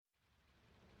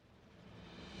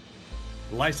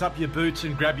Lace up your boots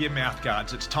and grab your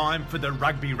mouthguards. It's time for the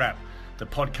Rugby Wrap, the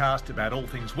podcast about all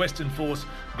things Western Force,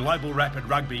 global rapid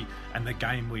rugby, and the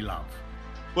game we love.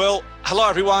 Well, hello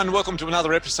everyone. Welcome to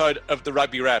another episode of the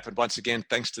Rugby Wrap. And once again,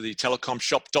 thanks to the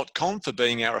telecomshop.com for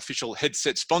being our official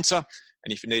headset sponsor.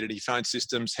 And if you need any phone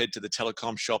systems, head to the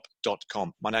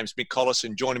telecomshop.com. My name's Mick Collis,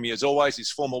 and joining me as always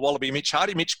is former Wallaby Mitch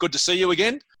Hardy. Mitch, good to see you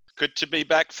again. Good to be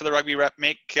back for the Rugby Wrap,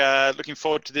 Mick. Looking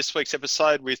forward to this week's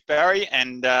episode with Barry,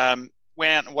 and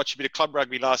went out and watched a bit of club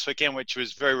rugby last weekend, which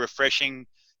was very refreshing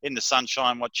in the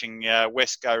sunshine, watching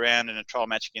West go around in a trial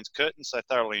match against Curtin. So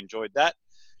thoroughly enjoyed that,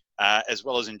 as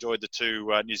well as enjoyed the two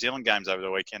New Zealand games over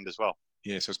the weekend as well.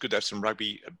 Yeah, so it's good to have some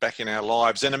rugby back in our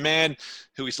lives. And a man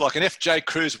who is like an FJ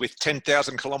Cruz with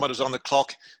 10,000 kilometres on the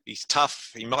clock. He's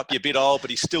tough. He might be a bit old, but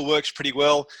he still works pretty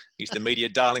well. He's the media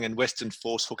darling and Western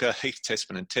Force hooker, Heath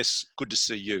Tessman. And Tess, good to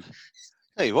see you.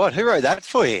 Hey, what? Who wrote that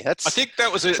for you? I think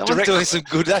that was a someone's doing some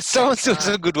good. Someone's doing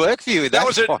some good work for you. That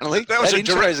was finally. That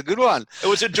intro is a good one. It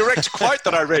was a direct quote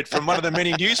that I read from one of the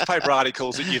many newspaper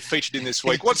articles that you've featured in this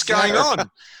week. What's going on?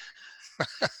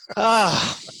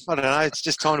 I don't know. It's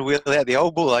just time to wheel out the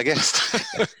old bull, I guess.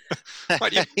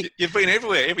 Mate, you've been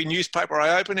everywhere. Every newspaper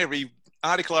I open, every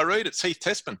article I read, it's Heath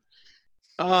Tessman.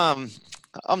 I'm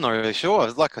not really sure.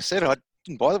 Like I said, I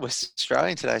didn't buy the West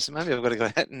Australian today, so maybe I've got to go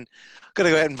out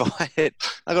and buy it.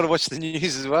 I've got to watch the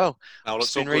news as well. Oh, well,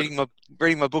 I've been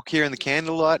reading my book here in the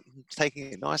candlelight,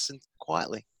 taking it nice and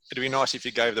quietly. It'd be nice if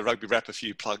you gave the Rugby Wrap a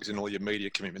few plugs in all your media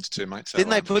commitments too, mate. So, Didn't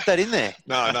they put that in there?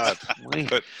 No.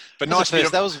 but nice of you.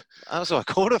 That was what I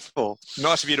called it for.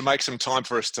 Nice of you to make some time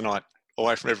for us tonight,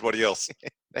 away from everybody else.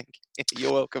 Thank you.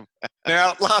 You're welcome.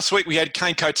 Now, last week we had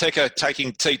Kane Koteka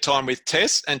taking tea time with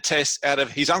Tess, and Tess,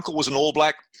 his uncle was an All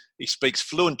Black. He speaks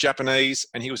fluent Japanese,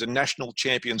 and he was a national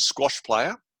champion squash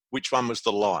player. Which one was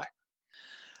the lie?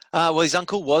 Well, his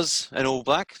uncle was an All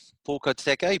Black, Paul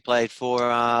Koteka. He played for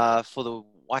the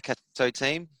Waikato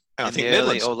team in the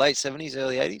early or late 70s,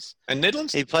 early 80s. And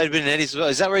Netherlands? He played a bit in Eddie's as well.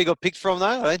 Is that where he got picked from, though?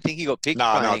 I don't think he got picked. No,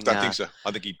 I don't think so.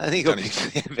 I think he got picked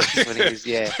when he was,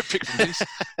 picked from this.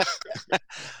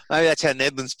 Maybe that's how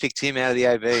Netherlands picked him out of the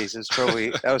ABs.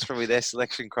 That was probably their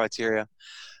selection criteria.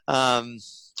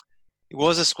 He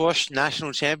was a squash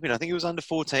national champion. I think he was under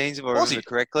 14s, if I remember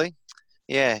correctly.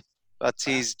 Yeah, but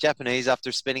he's Japanese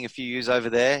after spending a few years over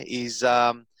there. He's,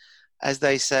 as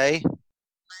they say,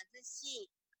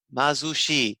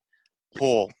 Mazushi.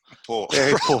 Poor.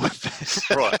 Very poor.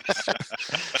 Right.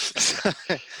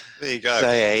 There you go.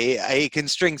 So, yeah, he can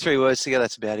string three words together.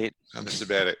 That's about it. And that's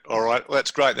about it. All right. Well,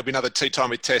 that's great. There'll be another tea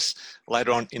time with Tess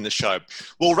later on in the show.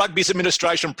 Well, rugby's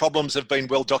administration problems have been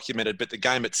well documented, but the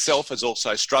game itself has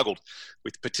also struggled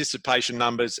with participation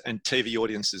numbers and TV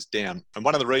audiences down. And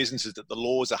one of the reasons is that the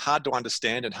laws are hard to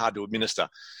understand and hard to administer.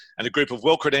 And a group of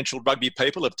well-credentialed rugby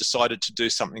people have decided to do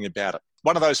something about it.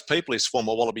 One of those people is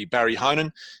former Wallaby Barry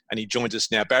Honan, and he joins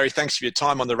us now. Barry, thanks for your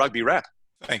time on the Rugby Wrap.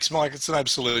 Thanks, Mike. It's an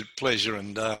absolute pleasure,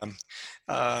 and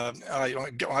I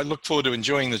look forward to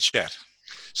enjoying the chat.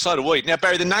 So do we. Now,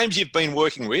 Barry, the names you've been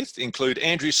working with include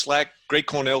Andrew Slack, Greg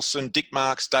Cornelson, Dick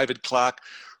Marks, David Clark,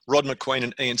 Rod McQueen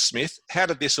and Ian Smith. How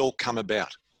did this all come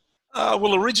about?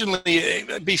 Well, originally,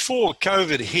 before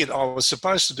COVID hit, I was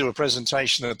supposed to do a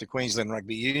presentation at the Queensland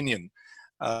Rugby Union.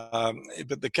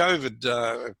 But the COVID,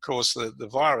 of course, the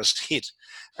virus hit,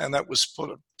 and that was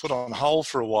put on hold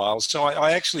for a while. So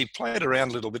I actually played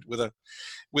around a little bit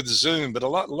with Zoom, but a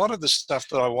lot of the stuff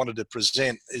that I wanted to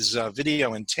present is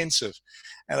video intensive,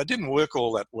 and it didn't work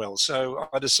all that well. So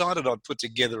I decided I'd put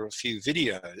together a few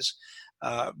videos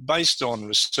based on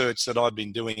research that I'd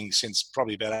been doing since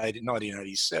probably about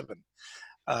 1987.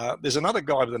 There's another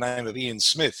guy by the name of Ian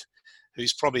Smith,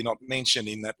 who's probably not mentioned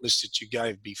in that list that you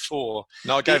gave before.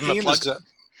 No, I gave him a plug.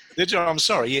 Did you? I'm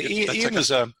sorry. Yeah,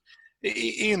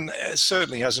 Ian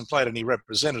certainly hasn't played any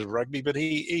representative rugby, but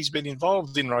he's been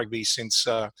involved in rugby since,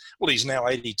 he's now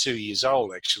 82 years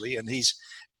old, actually, and he's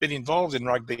been involved in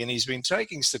rugby, and he's been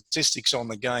taking statistics on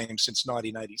the game since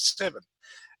 1987.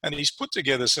 And he's put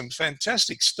together some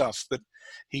fantastic stuff that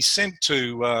he sent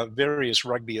to various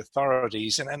rugby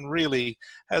authorities and really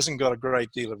hasn't got a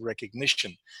great deal of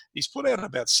recognition. He's put out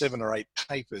about 7 or 8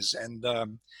 papers, and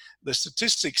the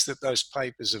statistics that those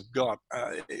papers have got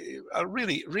are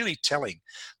really, really telling.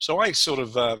 So I sort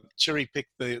of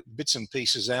cherry-picked the bits and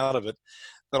pieces out of it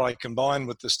that I combine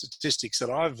with the statistics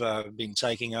that I've been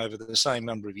taking over the same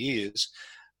number of years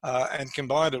and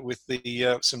combined it with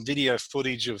the some video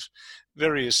footage of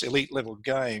various elite level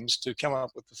games to come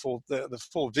up with the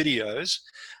four videos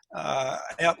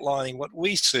outlining what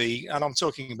we see. And I'm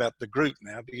talking about the group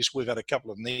now, because we've had a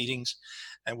couple of meetings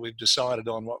and we've decided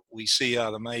on what we see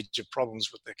are the major problems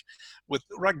with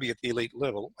rugby at the elite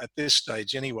level at this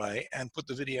stage anyway, and put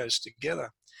the videos together.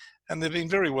 And they've been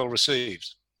very well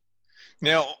received.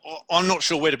 Now, I'm not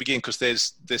sure where to begin, because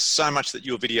there's so much that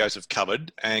your videos have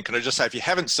covered. And can I just say, if you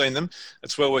haven't seen them,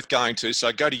 it's well worth going to.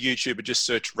 So go to YouTube and just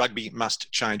search Rugby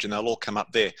Must Change, and they'll all come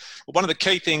up there. Well, one of the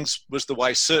key things was the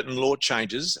way certain law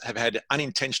changes have had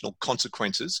unintentional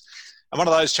consequences. And one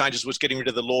of those changes was getting rid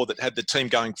of the law that had the team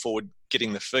going forward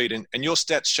getting the feed. And your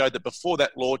stats showed that before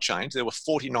that law change, there were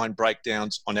 49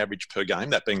 breakdowns on average per game,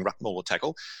 that being ruck, maul or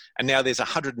tackle. And now there's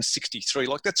 163.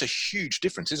 Like, that's a huge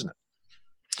difference, isn't it?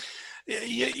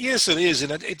 Yes, it is,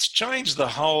 and it's changed the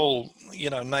whole,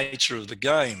 nature of the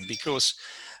game, because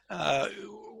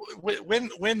when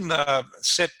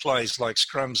set plays like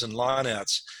scrums and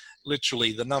lineouts,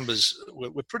 literally the numbers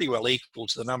were pretty well equal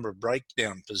to the number of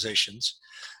breakdown possessions.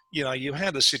 You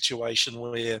had a situation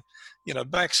where,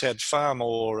 backs had far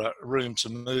more room to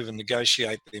move and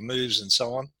negotiate their moves and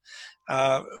so on.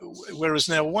 Whereas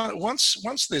now,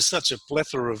 once there's such a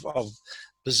plethora of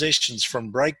possessions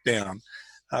from breakdown,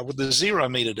 with the 0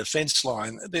 metre defence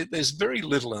line, there's very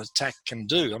little an attack can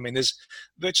do. I mean, there's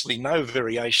virtually no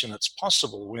variation that's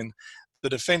possible when the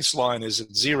defence line is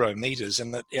at 0 metres,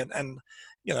 and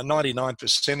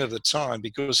 99% of the time,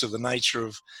 because of the nature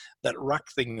of that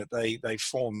ruck thing that they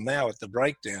form now at the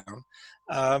breakdown,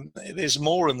 there's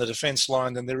more in the defence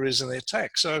line than there is in the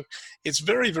attack. So it's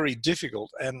very, very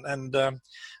difficult, and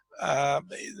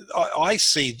I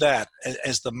see that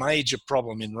as the major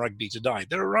problem in rugby today.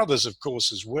 There are others, of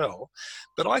course, as well,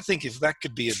 but I think if that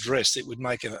could be addressed, it would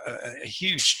make a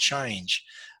huge change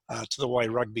to the way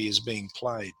rugby is being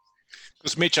played.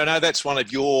 Because, Mitch, I know that's one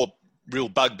of your real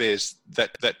bugbears,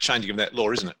 that changing of that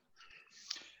law, isn't it?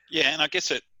 Yeah, and I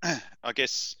guess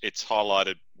it's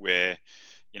highlighted where,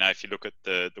 if you look at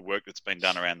the work that's been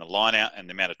done around the line-out and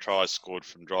the amount of tries scored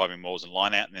from driving mauls and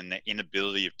line-out, and then the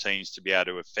inability of teams to be able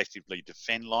to effectively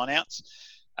defend line-outs.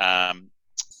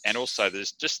 And also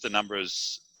there's just the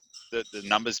numbers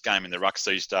game in the rucks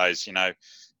these days.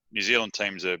 New Zealand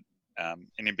teams are, and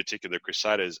in particular the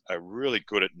Crusaders, are really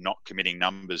good at not committing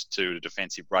numbers to a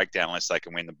defensive breakdown unless they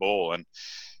can win the ball. And,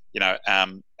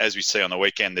 as we see on the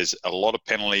weekend, there's a lot of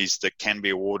penalties that can be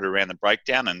awarded around the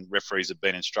breakdown, and referees have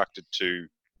been instructed to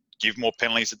give more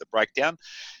penalties at the breakdown.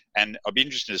 And I'd be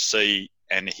interested to see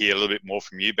and hear a little bit more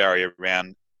from you, Barry,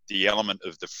 around the element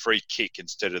of the free kick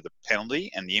instead of the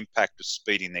penalty and the impact of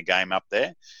speeding their game up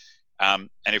there. And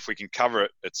if we can cover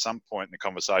it at some point in the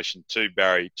conversation too,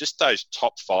 Barry, just those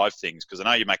top 5 things, because I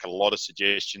know you make a lot of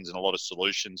suggestions and a lot of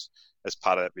solutions as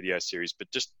part of that video series, but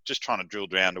just trying to drill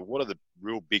down to what are the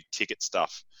real big ticket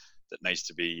stuff that needs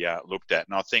to be looked at.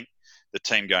 And I think the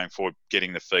team going forward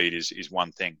getting the feed is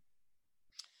one thing.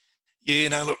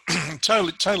 Yeah, look,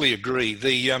 totally agree.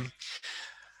 It's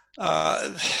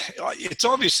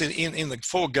obvious in the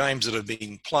 4 games that have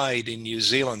been played in New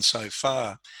Zealand so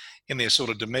far in their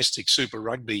sort of domestic Super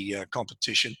Rugby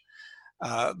competition,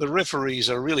 the referees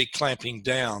are really clamping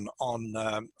down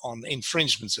on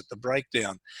infringements at the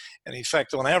breakdown. And in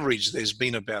fact, on average, there's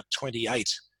been about 28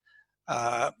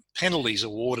 penalties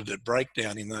awarded at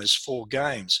breakdown in those 4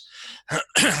 games.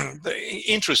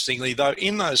 Interestingly, though,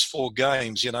 in those 4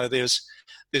 games,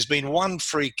 there's been 1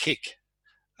 free kick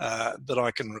that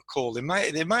I can recall. There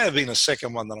may have been a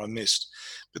second one that I missed,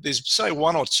 but there's, say,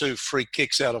 1 or 2 free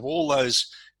kicks out of all those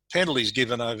penalties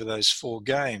given over those 4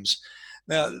 games.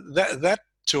 Now, that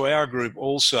to our group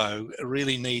also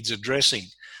really needs addressing.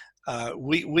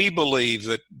 We believe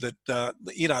that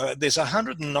there's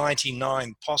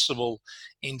 199 possible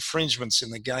infringements in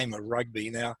the game of rugby.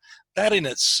 Now, that in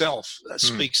itself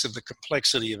speaks of the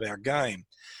complexity of our game.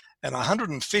 And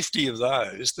 150 of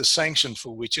those, the sanction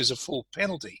for which is a full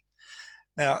penalty.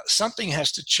 Now, something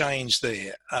has to change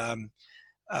there.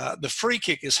 The free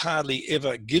kick is hardly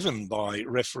ever given by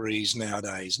referees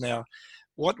nowadays. Now,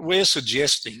 what we're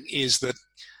suggesting is that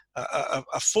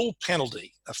a full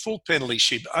penalty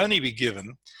should only be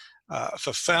given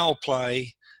for foul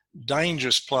play,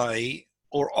 dangerous play,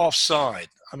 or offside.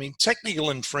 I mean, technical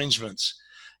infringements,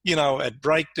 at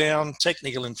breakdown,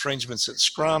 technical infringements at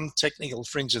scrum, technical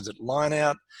infringements at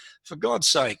line-out. For God's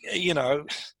sake, they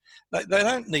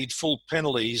don't need full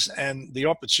penalties and the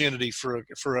opportunity for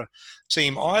a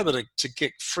team either to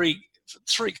kick for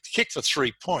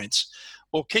 3 points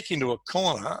or kick into a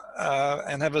corner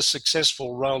and have a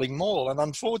successful rolling maul. And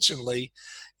unfortunately,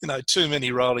 too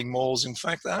many rolling mauls, in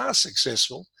fact, are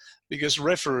successful. because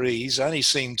referees only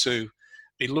seem to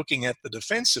be looking at the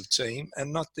defensive team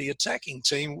and not the attacking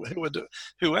team,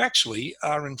 who actually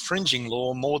are infringing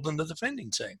law more than the defending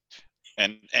team.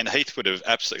 And Heath would have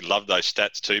absolutely loved those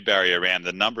stats too, Barry, around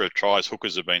the number of tries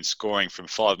hookers have been scoring from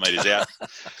 5 metres out.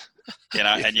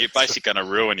 And you're basically going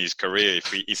to ruin his career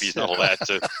if he's not allowed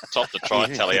to top the try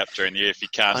tally up during the year if he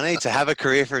can't. I need to have a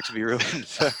career for it to be ruined.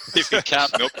 If he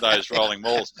can't milk those rolling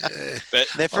balls. But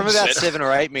they're from about 7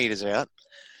 or 8 metres out.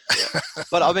 Yeah.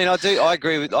 But I mean, I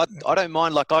agree with. I don't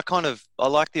mind. Like I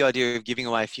like the idea of giving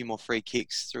away a few more free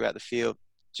kicks throughout the field,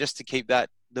 just to keep the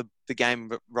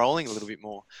game rolling a little bit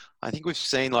more. I think we've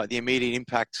seen like the immediate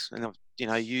impact, and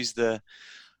use the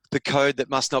code that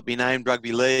must not be named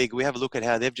rugby league. We have a look at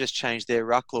how they've just changed their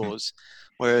ruck laws,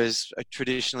 whereas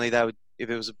traditionally they would, if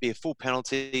it was a full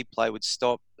penalty, play would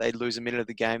stop. They'd lose a minute of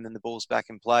the game, then the ball's back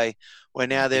in play. Where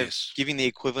now they're giving the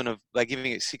equivalent of, they're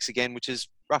giving it 6 again, which is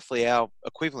roughly our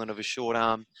equivalent of a short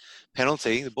arm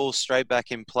penalty. The ball's straight back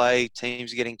in play.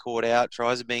 Teams are getting caught out.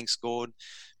 Tries are being scored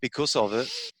because of it.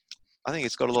 I think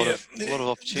it's got a lot of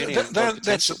opportunity.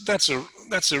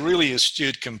 That's a really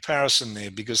astute comparison there,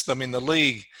 because I mean the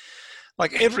league,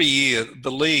 like every year,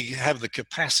 the league have the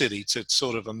capacity to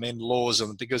sort of amend laws,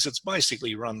 and because it's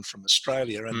basically run from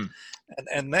Australia,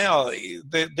 and now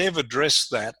they've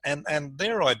addressed that, and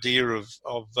their idea of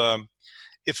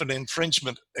if an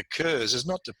infringement occurs is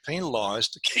not to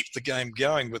penalise, to keep the game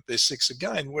going with their 6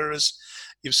 again. Whereas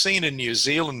you've seen in New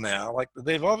Zealand now, like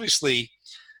they've obviously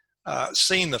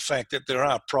seen the fact that there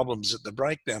are problems at the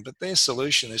breakdown, but their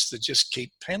solution is to just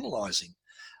keep penalising,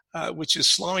 which is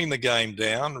slowing the game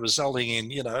down, resulting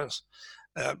in,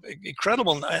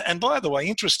 incredible. And by the way,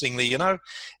 interestingly,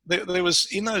 there was,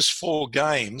 in those 4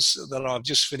 games that I've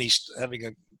just finished having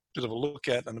a bit of a look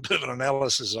at and a bit of an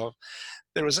analysis of,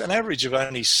 there was an average of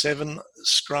only 7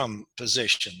 scrum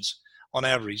possessions on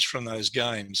average from those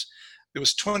games. There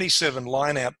was 27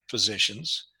 line-out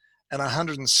possessions and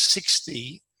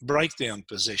 160 breakdown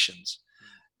possessions.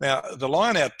 Now, the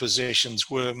line-out possessions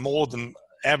were more than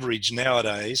average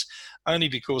nowadays, only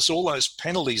because all those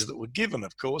penalties that were given,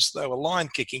 of course, they were line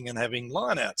kicking and having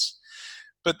line-outs.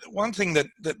 But one thing that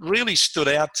really stood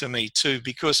out to me too,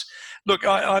 because look,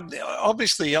 I'm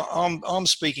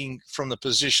speaking from the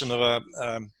position of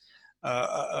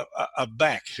a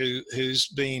back who's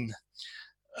been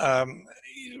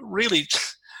really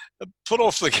put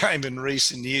off the game in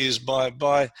recent years by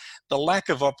the lack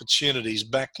of opportunities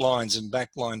backlines and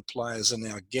backline players are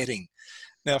now getting.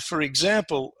 Now, for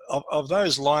example, of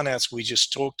those lineouts we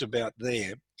just talked about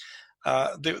there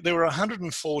were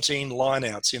 114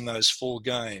 lineouts in those 4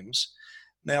 games.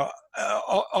 Now,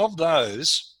 of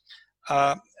those,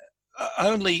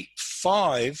 only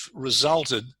 5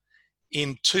 resulted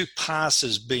in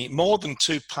more than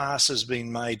 2 passes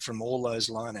being made from all those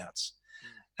lineouts.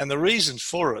 And the reason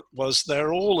for it was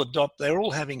they're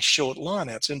all having short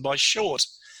lineouts. And by short,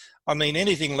 I mean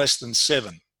anything less than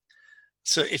 7.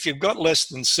 So if you've got less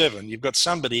than 7, you've got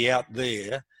somebody out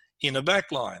there in a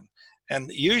back line.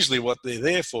 And usually what they're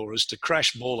there for is to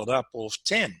crash ball it up off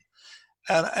 10.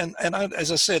 And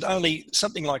as I said, only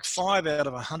something like 5 out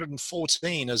of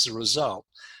 114 as a result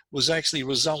was actually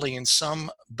resulting in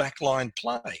some backline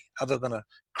play, other than a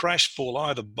crash ball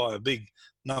either by a big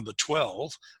number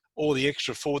 12 or the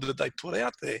extra 4 that they put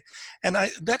out there. And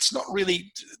that's not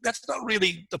really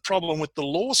the problem with the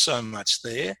law so much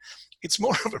there. It's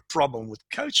more of a problem with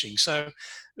coaching. So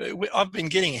I've been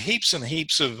getting heaps and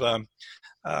heaps of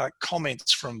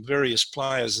comments from various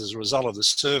players as a result of the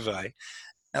survey.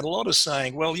 And a lot are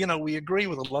saying, well, we agree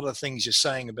with a lot of things you're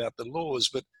saying about the laws,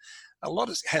 but a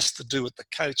lot has to do with the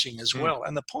coaching as well.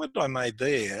 And the point I made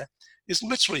there is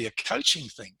literally a coaching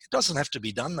thing. It doesn't have to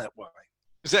be done that way.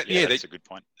 That's a good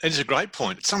point. It's a great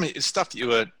point. It's stuff that you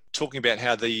were talking about,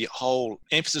 how the whole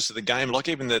emphasis of the game, like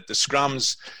even the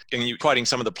scrums, and you're quoting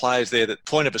some of the players there, that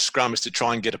the point of a scrum is to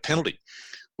try and get a penalty.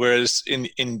 Whereas in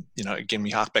again, we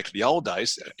hark back to the old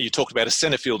days, you talked about a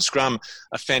centre field scrum,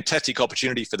 a fantastic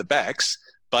opportunity for the backs,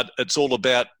 but it's all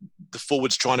about the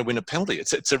forwards trying to win a penalty.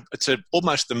 It's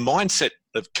almost the mindset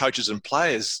of coaches and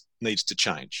players needs to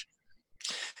change.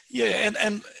 Yeah,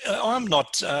 and I'm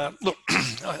not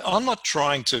I'm not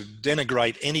trying to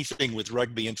denigrate anything with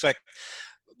rugby. In fact,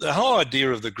 the whole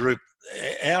idea of the group,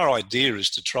 our idea is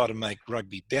to try to make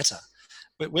rugby better.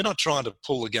 But we're not trying to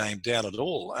pull the game down at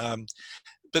all.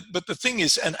 But the thing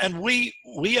is, and we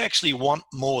actually want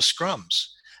more scrums.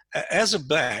 As a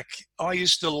back, I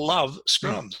used to love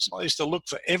scrums. I used to look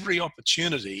for every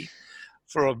opportunity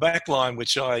for a back line,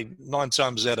 which I 9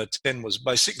 times out of 10 was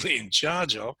basically in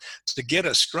charge of, to get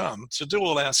a scrum, to do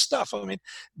all our stuff. I mean,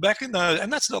 back in those,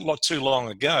 and that's not too long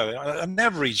ago, an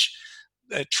average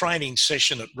training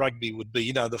session at rugby would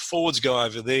be, the forwards go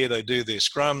over there, they do their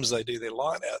scrums, they do their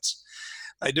lineouts,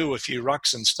 they do a few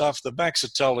rucks and stuff. The backs are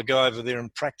told to go over there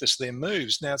and practice their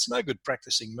moves. Now, it's no good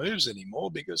practicing moves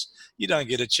anymore because you don't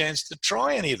get a chance to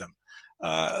try any of them.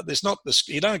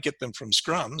 You don't get them from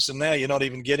scrums, and now you're not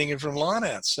even getting it from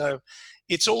lineouts. So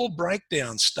it's all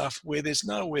breakdown stuff where there's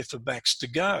nowhere for backs to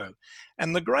go.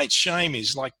 And the great shame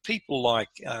is people like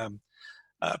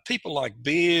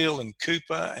Beale and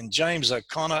Cooper and James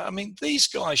O'Connor. I mean, these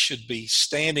guys should be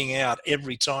standing out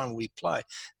every time we play.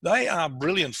 They are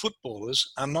brilliant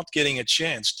footballers, are not getting a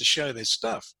chance to show their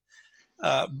stuff.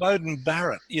 Bowden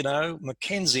Barrett,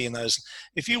 Mackenzie and those.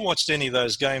 If you watched any of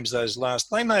those games,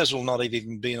 they may as well not have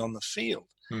even been on the field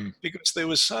because there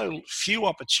was so few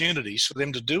opportunities for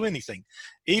them to do anything.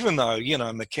 Even though,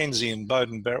 Mackenzie and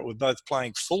Bowden Barrett were both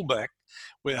playing fullback,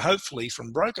 where hopefully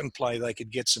from broken play they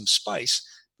could get some space,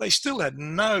 they still had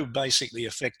no basically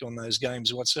effect on those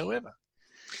games whatsoever.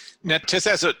 Now, Tess,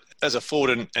 as a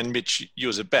forward and Mitch, you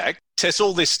as a back, Tess,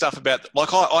 all this stuff about,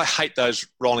 I hate those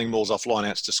rolling balls off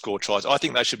lineouts to score tries. I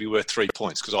think they should be worth 3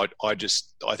 points because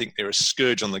I think they're a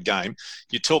scourge on the game.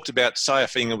 You talked about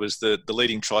Sayafinga was the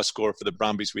leading try scorer for the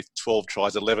Brumbies with 12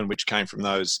 tries, 11 which came from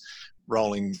those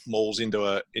rolling mauls into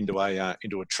a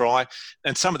try.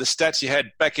 And some of the stats you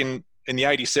had back in the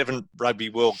 87 Rugby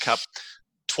World Cup,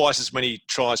 twice as many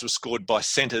tries were scored by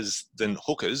centres than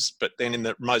hookers, but then in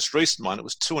the most recent one, it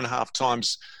was 2.5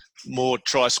 times more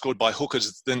tries scored by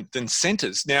hookers than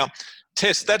centres. Now,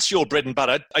 Tess, that's your bread and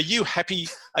butter. Are you happy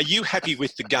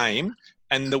with the game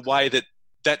and the way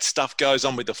that stuff goes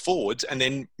on with the forwards? And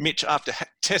then, Mitch, after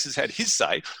Tess has had his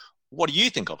say, what do you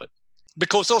think of it?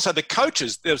 Because also the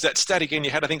coaches, there was that stat again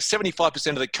you had, I think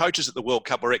 75% of the coaches at the World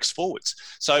Cup were ex-forwards.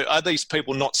 So are these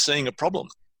people not seeing a problem?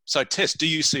 So, Tess, do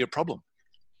you see a problem?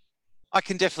 I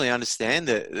can definitely understand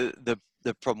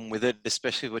the problem with it,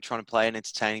 especially if we're trying to play an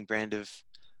entertaining brand of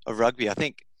rugby. I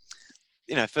think,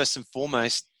 first and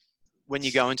foremost, when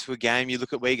you go into a game, you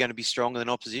look at where you're going to be stronger than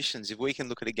oppositions. If we can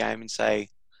look at a game and say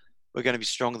we're going to be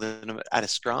stronger than them at a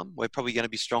scrum, we're probably going to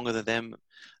be stronger than them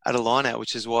at a line-out,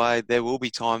 which is why there will be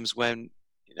times when,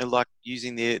 like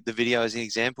using the video as an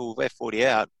example, we're 40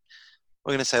 out,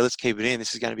 we're going to say, let's keep it in.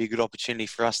 This is going to be a good opportunity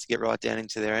for us to get right down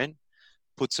into their end,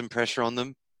 put some pressure on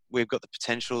them. We've got the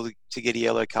potential to get a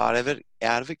yellow card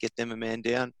out of it, get them a man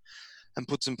down and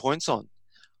put some points on.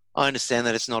 I understand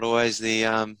that it's not always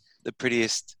the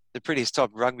prettiest type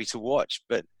of rugby to watch,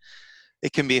 but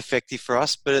it can be effective for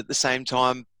us. But at the same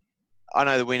time, I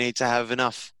know that we need to have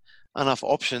enough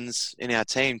options in our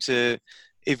team to,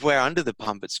 if we're under the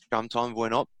pump at scrum time, we're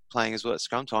not playing as well at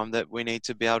scrum time, that we need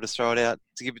to be able to throw it out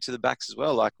to give it to the backs as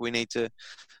well. Like, we need to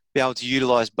be able to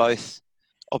utilise both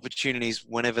opportunities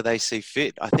whenever they see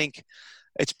fit. I think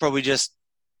it's probably just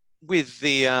with some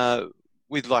of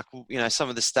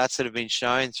the stats that have been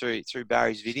shown through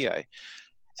Barry's video,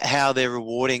 how they're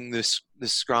rewarding the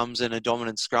scrums, and a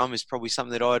dominant scrum is probably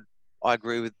something that I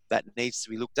agree with, that needs to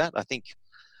be looked at. I think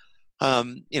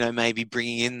maybe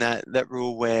bringing in that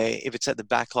rule where if it's at the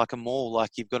back like a maul,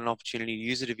 like you've got an opportunity to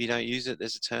use it. If you don't use it,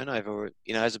 there's a turnover,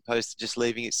 as opposed to just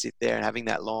leaving it sit there and having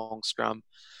that long scrum,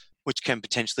 which can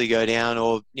potentially go down,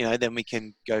 or, then we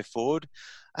can go forward.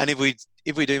 And if we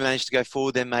do manage to go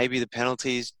forward, then maybe the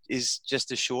penalty is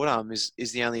just a short arm is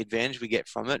the only advantage we get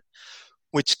from it,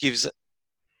 which gives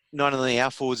not only our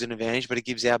forwards an advantage, but it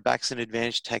gives our backs an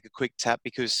advantage to take a quick tap,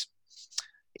 because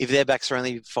if their backs are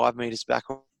only 5 metres back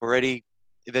already,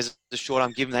 if there's a short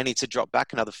arm given, they need to drop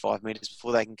back another 5 metres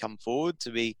before they can come forward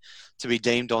to be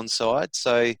deemed onside.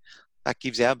 So that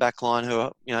gives our back line, who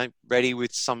are, ready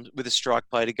with a strike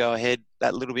play to go ahead,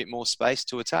 that little bit more space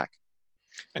to attack.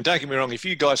 And don't get me wrong, if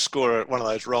you guys score one of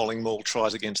those rolling maul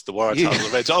tries against the Waratahs or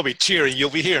the Reds, I'll be cheering. You'll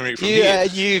be hearing me from here.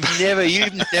 You've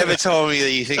never told me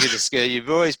that you think it's a scare. You've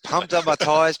always pumped up my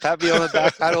tyres, pat me on the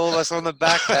back, pat all of us on the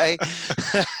back, hey?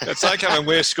 It's okay when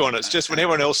we're scoring. It's just when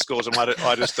everyone else scores them,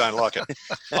 I just don't like it.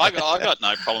 I got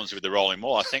no problems with the rolling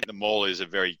maul. I think the maul is a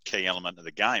very key element of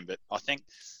the game, but I think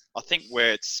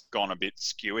where it's gone a bit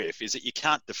skew-if is that you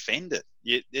can't defend it.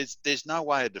 There's no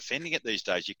way of defending it these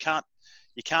days. You can't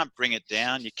bring it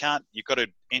down. You've got to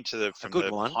enter from the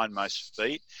hindmost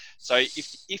feet. So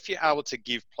if you're able to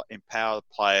empower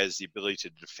players the ability to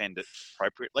defend it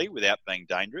appropriately without being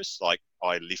dangerous, like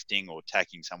by lifting or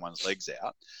tacking someone's legs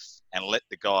out, and let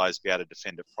the guys be able to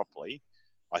defend it properly,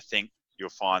 I think you'll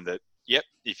find that,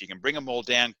 if you can bring them all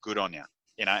down, good on you.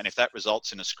 And if that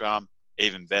results in a scrum,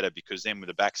 even better, because then with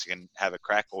the backs you can have a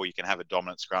crack, or you can have a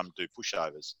dominant scrum, do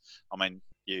pushovers. I mean,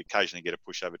 you occasionally get a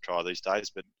pushover try these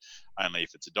days, but only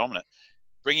if it's a dominant.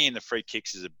 Bringing in the free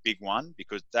kicks is a big one,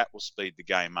 because that will speed the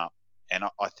game up. And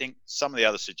I think some of the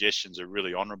other suggestions are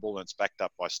really honourable, and it's backed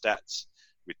up by stats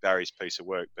with Barry's piece of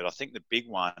work. But I think the big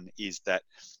one is that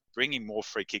bringing more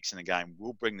free kicks in the game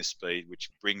will bring the speed, which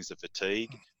brings the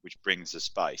fatigue, which brings the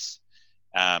space.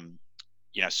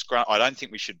 Scrum, I don't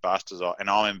think we should bastardize, and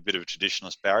I'm a bit of a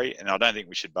traditionalist, Barry, and I don't think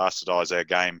we should bastardize our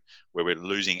game where we're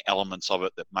losing elements of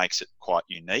it that makes it quite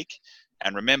unique.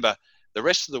 And remember, the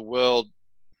rest of the world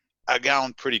are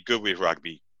going pretty good with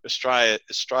rugby.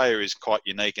 Australia is quite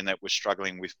unique in that we're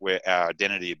struggling with where our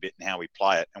identity a bit and how we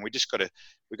play it, and we've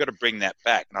got to bring that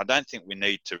back. And I don't think we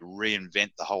need to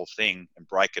reinvent the whole thing and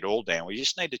break it all down. We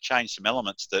just need to change some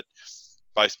elements that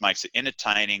both makes it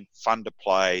entertaining, fun to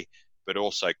play, but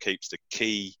also keeps the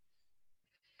key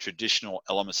traditional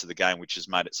elements of the game, which has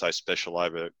made it so special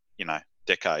over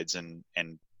decades and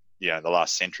the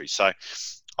last century. So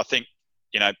I think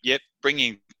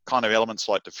bringing kind of elements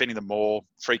like defending the maul,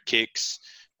 free kicks,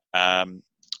 I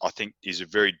think is a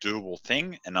very doable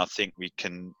thing, and I think we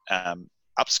can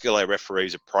upskill our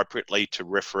referees appropriately to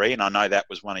referee. And I know that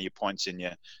was one of your points in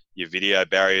your video,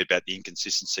 Barry, about the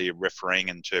inconsistency of refereeing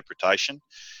interpretation,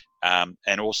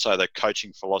 and also the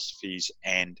coaching philosophies,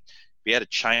 and be able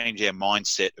to change our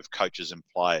mindset of coaches and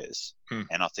players.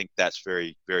 And I think that's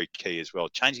very, very key as well.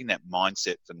 Changing that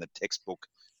mindset from the textbook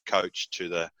coach to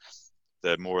the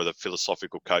more of the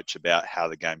philosophical coach about how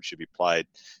the game should be played,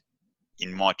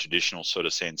 in my traditional sort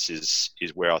of sense, is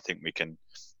where I think we can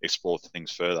explore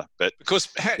things further. But because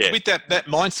with that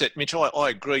mindset, Mitch, I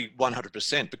agree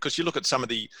 100%, because you look at some of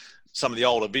the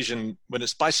older vision when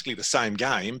it's basically the same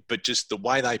game, but just the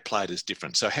way they play it is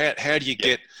different. So how do you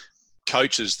get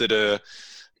coaches that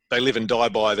they live and die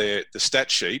by the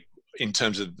stat sheet in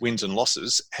terms of wins and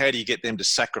losses? How do you get them to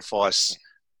sacrifice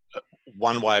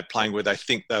one way of playing where they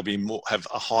think they'll have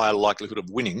a higher likelihood of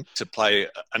winning, to play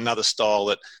another style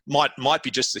that might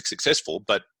be just as successful,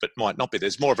 but might not be?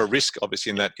 There's more of a risk, obviously,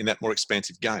 in that more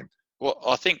expansive game. Well,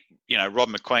 I think Rod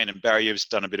McQueen and Barry, you've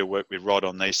done a bit of work with Rod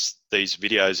on these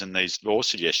videos and these law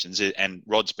suggestions, and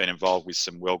Rod's been involved with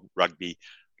some World Rugby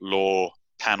law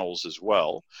panels as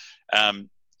well.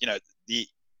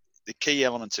 The key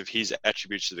elements of his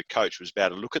attributes to the coach was about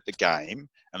to look at the game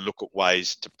and look at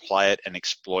ways to play it and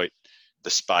exploit the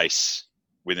space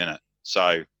within it.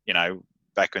 So,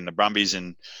 back in the Brumbies,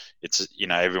 and it's,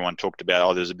 everyone talked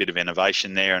about, there's a bit of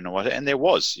innovation there, and there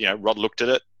was, Rod looked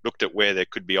at where there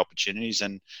could be opportunities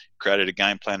and created a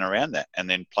game plan around that, and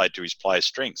then played to his players'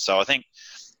 strengths. So I think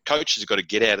coaches have got to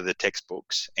get out of the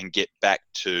textbooks and get back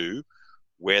to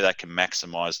where they can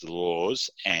maximise the laws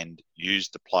and use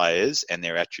the players and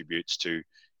their attributes to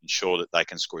ensure that they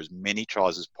can score as many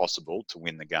tries as possible to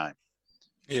win the game.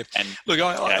 Yeah. And look,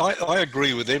 I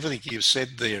agree with everything you've said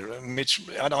there, Mitch.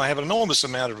 And I have an enormous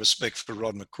amount of respect for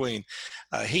Rod McQueen.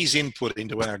 His input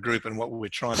into our group and what we're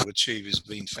trying to achieve has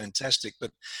been fantastic.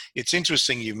 But it's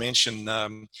interesting you mentioned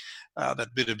that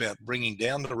bit about bringing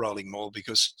down the rolling maul,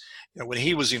 because when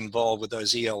he was involved with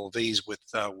those ELVs with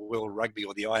World Rugby,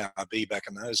 or the IRB back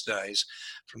in those days,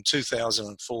 from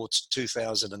 2004 to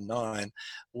 2009,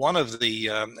 one of the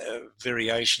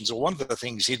variations, or one of the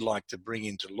things he'd like to bring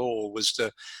into law, was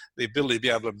the ability to be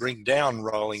able to bring down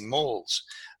rolling mauls.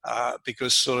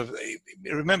 Because sort of,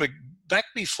 remember, back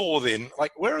before then,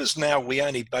 like, whereas now we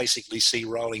only basically see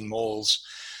rolling mauls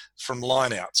from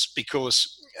lineouts,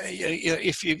 because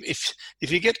if you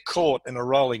get caught in a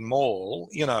rolling maul,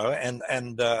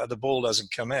 and the ball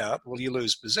doesn't come out, well, you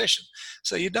lose possession.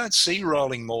 So you don't see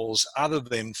rolling mauls other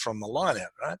than from the lineout,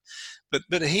 right?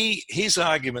 But his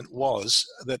argument was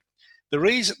that the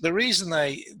reason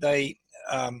they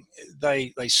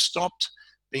stopped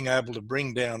being able to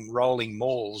bring down rolling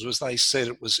mauls was they said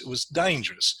it was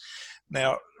dangerous.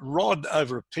 Now, Rod,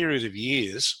 over a period of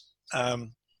years,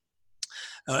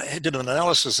 did an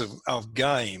analysis of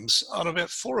games on about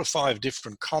 4 or 5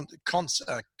 different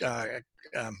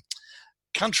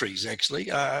countries, actually,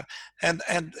 and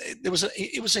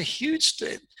it was a huge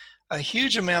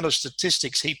amount of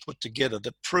statistics he put together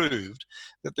that proved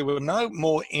that there were no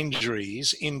more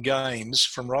injuries in games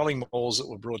from rolling mauls that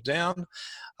were brought down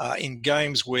in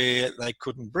games where they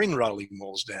couldn't bring rolling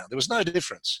mauls down. There was no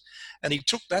difference. And he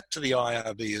took that to the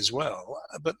IRB as well,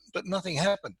 but nothing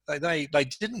happened. They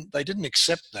didn't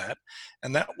accept that,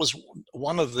 and that was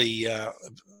one of the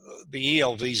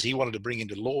ELVs he wanted to bring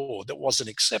into law that wasn't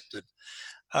accepted.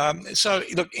 So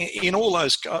look, in all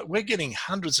those, we're getting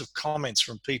hundreds of comments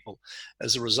from people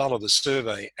as a result of the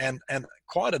survey, and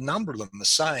quite a number of them are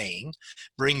saying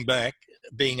bring back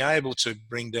being able to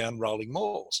bring down rolling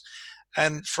mauls.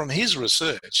 And from his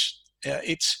research,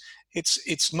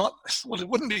 it's not, well, it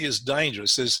wouldn't be as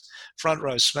dangerous as front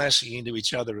row smashing into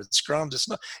each other at scrums.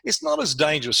 It's not as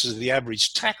dangerous as the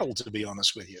average tackle, to be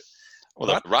honest with you. Well,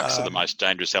 the rucks are the most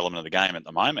dangerous element of the game at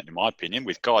the moment, in my opinion,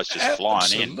 with guys just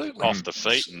flying in off the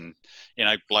feet and,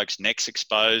 blokes' necks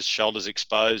exposed, shoulders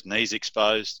exposed, knees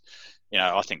exposed.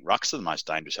 I think rucks are the most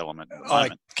dangerous element at the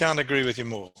moment. I can't agree with you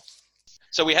more.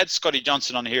 So we had Scotty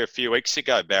Johnson on here a few weeks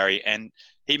ago, Barry, and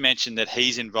he mentioned that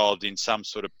he's involved in some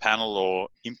sort of panel or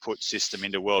input system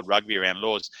into World Rugby around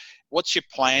laws. What's your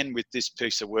plan with this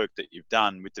piece of work that you've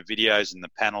done with the videos and the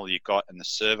panel you got and the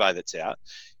survey that's out?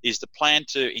 Is the plan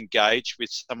to engage with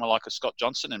someone like a Scott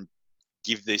Johnson and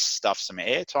give this stuff some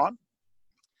airtime?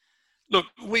 Look,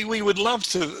 we would love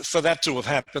for that to have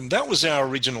happened. That was our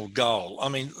original goal. I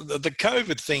mean, the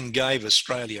COVID thing gave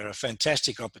Australia a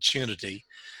fantastic opportunity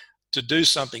to do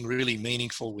something really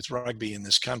meaningful with rugby in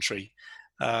this country.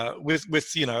 With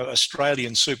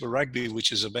Australian Super Rugby,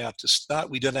 which is about to start,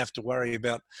 we don't have to worry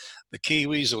about the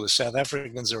Kiwis or the South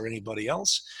Africans or anybody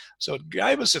else. So it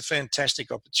gave us a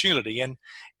fantastic opportunity. And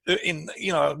in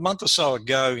a month or so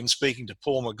ago, in speaking to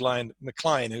Paul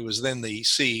McLean, who was then the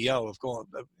CEO of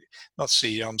not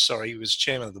CEO, I'm sorry, he was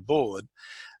chairman of the board.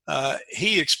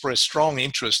 He expressed strong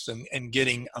interest in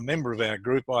getting a member of our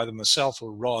group, either myself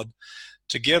or Rod,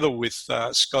 together with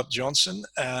Scott Johnson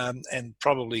and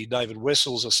probably David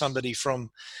Wessels or somebody from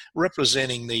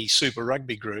representing the Super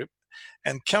Rugby group,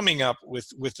 and coming up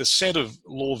with a set of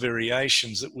law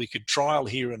variations that we could trial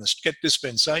here and get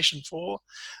dispensation for,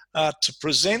 to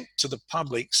present to the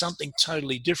public something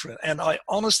totally different. And I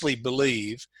honestly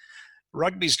believe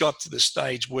rugby's got to the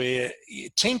stage where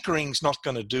tinkering's not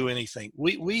going to do anything.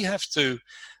 We have to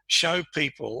show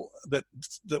people that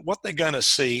what they're going to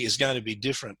see is going to be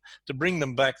different, to bring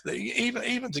them back,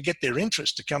 even to get their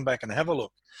interest to come back and have a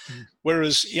look.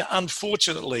 Whereas,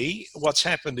 unfortunately, what's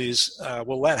happened is,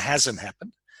 that hasn't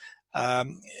happened.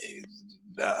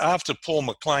 After Paul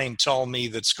McLean told me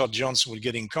that Scott Johnson would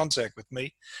get in contact with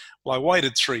me, well, I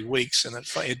waited 3 weeks and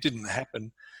it didn't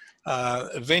happen.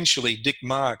 Eventually, Dick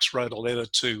Marks wrote a letter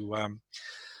to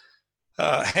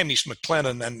Hamish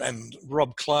McLennan and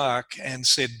Rob Clark and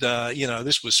said,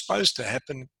 this was supposed to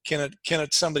happen. Can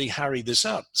somebody hurry this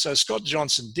up? So Scott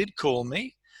Johnson did call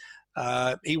me.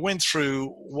 He went through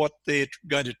what they're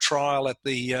going to trial at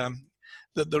the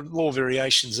law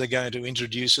variations they're going to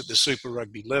introduce at the Super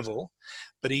Rugby level.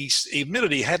 But he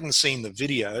admitted he hadn't seen the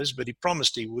videos, but he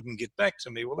promised he wouldn't get back to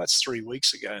me. Well, that's 3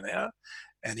 weeks ago now,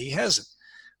 and he hasn't.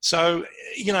 So,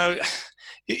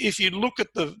 if you look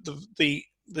at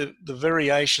the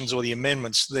variations or the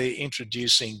amendments they're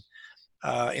introducing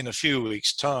in a few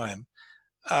weeks' time,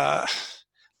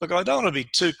 look, I don't want to be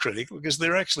too critical because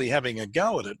they're actually having a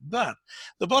go at it. But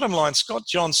the bottom line, Scott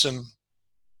Johnson,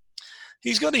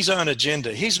 he's got his own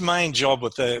agenda. His main job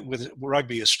with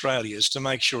Rugby Australia is to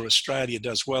make sure Australia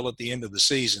does well at the end of the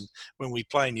season when we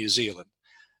play New Zealand.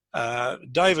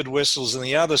 David Wessels and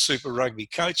the other Super Rugby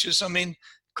coaches, of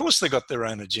course they've got their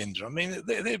own agenda.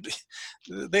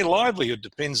 Their livelihood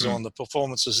depends on the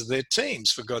performances of their teams,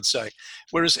 for God's sake.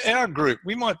 Whereas our group,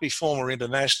 we might be former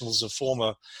internationals or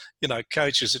former,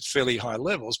 coaches at fairly high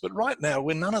levels, but right now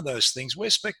we're none of those things. We're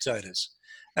spectators.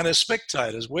 And as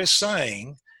spectators, we're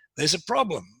saying there's a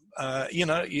problem.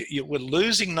 We're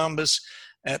losing numbers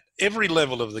at every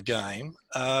level of the game,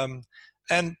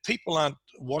 and people aren't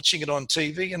watching it on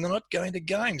TV and they're not going to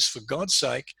games, for God's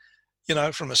sake.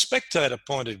 From a spectator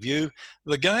point of view,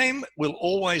 the game will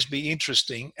always be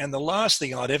interesting. And the last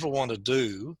thing I'd ever want to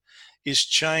do is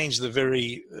change the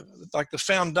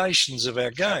foundations of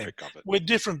our game. We're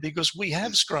different because we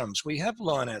have scrums, we have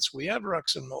lineouts, we have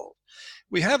rucks and maul.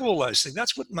 We have all those things.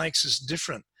 That's what makes us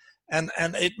different. And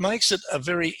it makes it a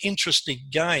very interesting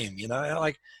game.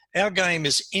 Our game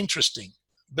is interesting,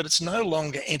 but it's no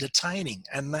longer entertaining.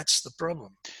 And that's the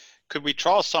problem. Could we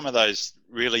trial some of those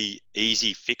really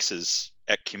easy fixes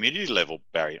at community level,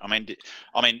 Barry?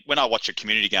 When I watch a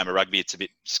community game of rugby, it's a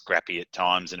bit scrappy at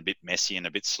times and a bit messy and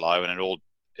a bit slow, and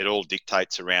it all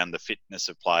dictates around the fitness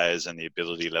of players and the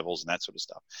ability levels and that sort of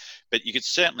stuff. But you could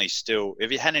certainly still,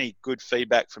 have you had any good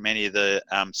feedback from any of the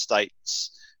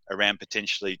states around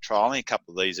potentially trialling a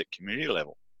couple of these at community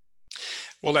level?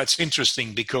 Well, that's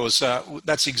interesting because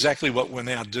that's exactly what we're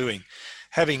now doing.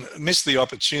 Having missed the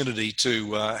opportunity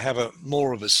to have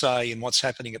more of a say in what's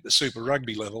happening at the Super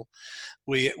Rugby level,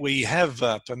 we have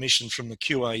permission from the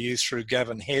QRU through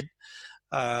Gavin Head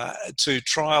to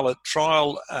trial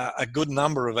a good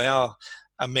number of our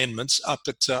amendments up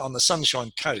on the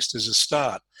Sunshine Coast as a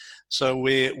start. So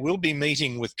we'll be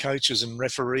meeting with coaches and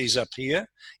referees up here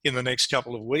in the next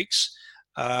couple of weeks.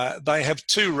 They have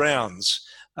 2 rounds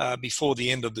before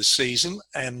the end of the season,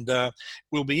 and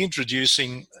we'll be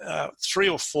introducing 3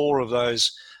 or 4 of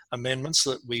those amendments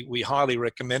that we highly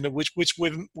recommended, which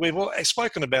we've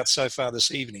spoken about so far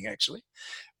this evening. Actually,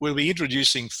 we'll be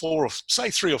introducing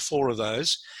 3 or 4 of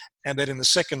those, and then in the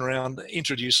second round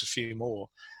introduce a few more.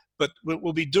 But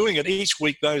we'll be doing it each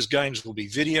week. Those games will be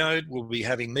videoed. We'll be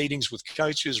having meetings with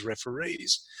coaches,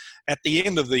 referees. At the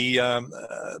end of the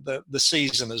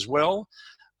season as well,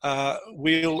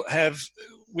 we'll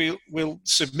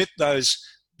submit those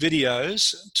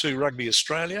videos to Rugby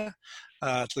Australia,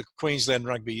 to the Queensland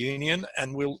Rugby Union,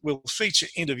 and we'll feature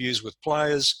interviews with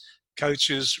players,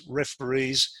 coaches,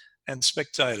 referees, and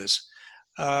spectators.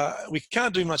 We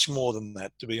can't do much more than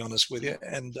that, to be honest with you.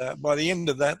 And by the end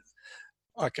of that,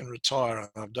 I can retire and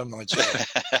I've done my job.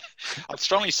 I'd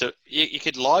strongly say you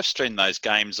could live stream those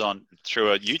games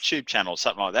through a YouTube channel or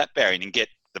something like that, Barry, and get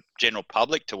the general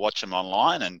public to watch them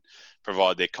online and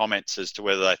provide their comments as to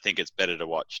whether they think it's better to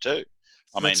watch too.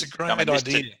 That's a great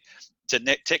idea.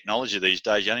 Technology these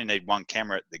days, you only need one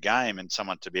camera at the game and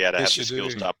someone to be able to have the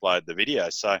skills to upload the video.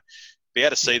 So be able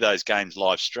to see those games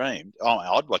live streamed,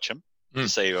 I'd watch them to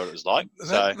see what it was like.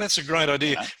 That's a great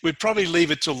idea. We'd probably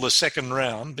leave it till the second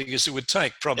round because it would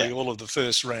take probably all of the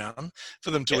first round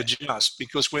for them to adjust,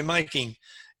 because we're making,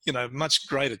 much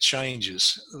greater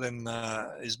changes than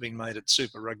is being made at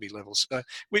Super Rugby level. So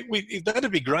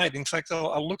that'd be great. In fact,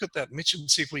 I'll look at that, Mitch,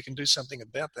 and see if we can do something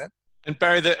about that. And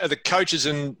Barry, are the coaches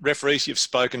and referees you've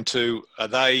spoken to, are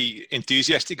they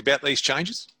enthusiastic about these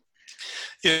changes?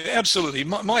 Yeah, absolutely.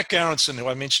 Mike Aronson, who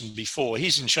I mentioned before,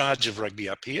 he's in charge of rugby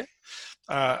up here.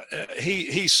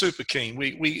 He's super keen.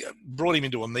 We brought him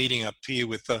into a meeting up here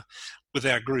with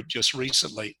our group just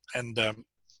recently, and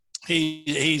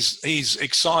he's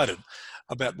excited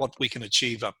about what we can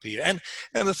achieve up here. And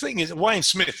the thing is, Wayne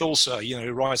Smith also,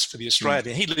 who writes for the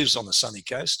Australian, he lives on the sunny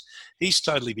coast. He's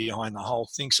totally behind the whole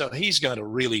thing, so he's going to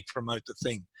really promote the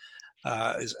thing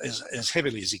as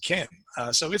heavily as he can.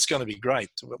 So it's going to be great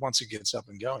once it gets up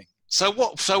and going. So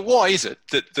why is it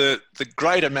that the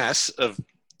greater mass of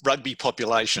rugby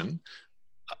population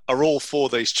are all for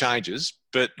these changes,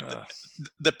 but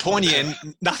the pointy end,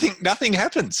 nothing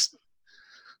happens?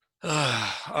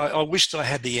 I wished I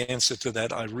had the answer to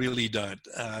that. I really don't,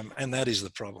 and that is the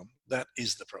problem. But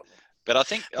I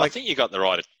think you got the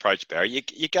right approach, Barry.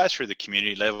 You go through the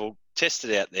community level, test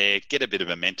it out there, get a bit of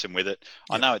momentum with it.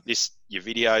 Yeah. I know your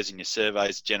videos and your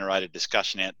surveys generated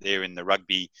discussion out there in the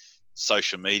rugby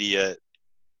social media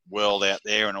world out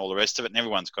there and all the rest of it, and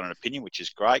everyone's got an opinion, which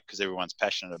is great because everyone's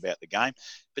passionate about the game.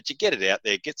 But you get it out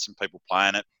there, get some people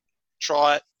playing it,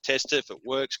 try it, test it. If it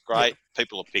works, great. Yeah.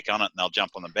 People will pick on it and they'll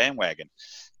jump on the bandwagon.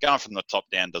 Going from the top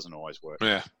down doesn't always work.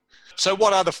 Yeah. So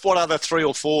what are the 3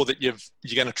 or 4 that you're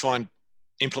going to try and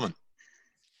implement?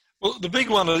 Well, the big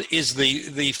one is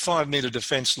the 5 metre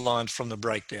defence line from the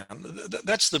breakdown.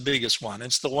 That's the biggest one.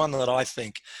 It's the one that I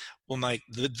think will make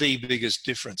the biggest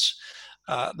difference.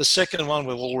 The second one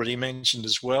we've already mentioned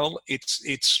as well.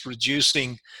 It's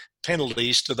reducing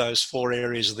penalties to those 4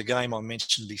 areas of the game I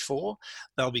mentioned before.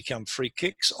 They'll become free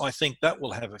kicks. I think that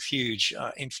will have a huge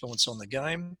influence on the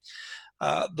game.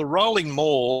 The rolling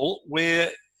maul, where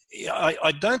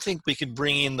I don't think we can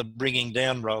bring in the bringing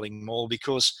down rolling maul,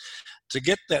 because to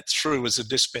get that through as a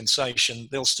dispensation,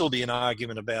 there'll still be an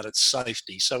argument about its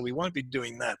safety. So we won't be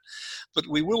doing that. But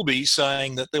we will be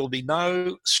saying that there will be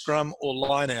no scrum or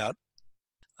line out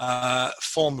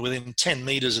formed within 10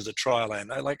 metres of the try line.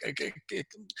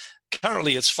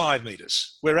 Currently it's 5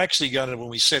 metres. We're actually going to, when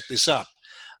we set this up,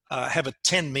 have a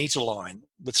 10 metre line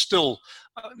with still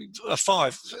a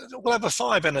 5. We'll have a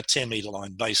 5 and a 10 metre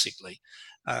line basically.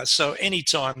 So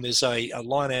anytime there's a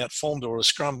line out formed or a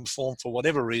scrum formed for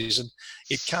whatever reason,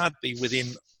 it can't be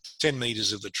within 10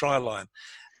 metres of the try line.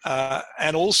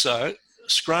 And also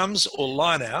scrums or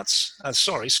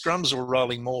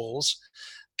rolling mauls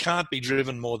can't be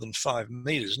driven more than 5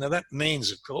 metres. Now that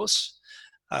means, of course,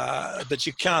 that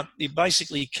you can't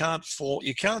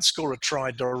score a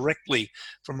try directly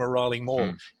from a rolling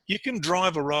maul. You can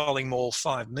drive a rolling maul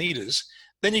 5 metres,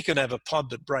 then you can have a pod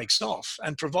that breaks off,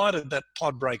 and provided that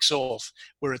pod breaks off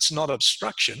where it's not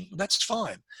obstruction, that's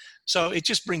fine. So it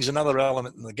just brings another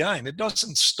element in the game. It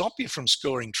doesn't stop you from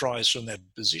scoring tries from that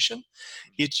position.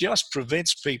 It just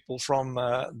prevents people from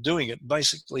doing it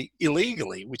basically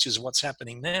illegally, which is what's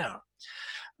happening now.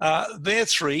 They're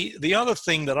 3. The other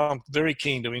thing that I'm very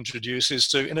keen to introduce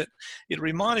is and it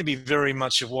reminded me very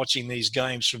much of watching these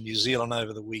games from New Zealand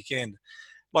over the weekend.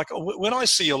 Like when I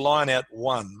see a line out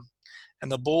 1,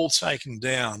 and the ball taken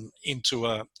down into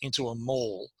a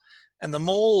maul, and the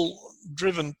maul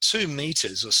driven 2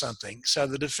 meters or something. So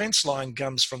the defence line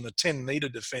comes from the 10-meter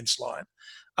defence line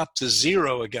up to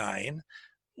 0 again.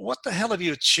 What the hell have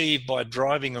you achieved by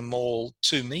driving a maul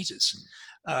 2 meters?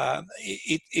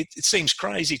 It seems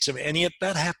crazy to me, and yet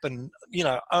that happened,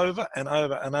 over and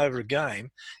over and over again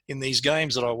in these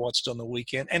games that I watched on the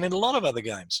weekend, and in a lot of other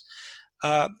games.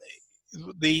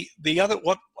 The other,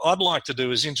 what I'd like to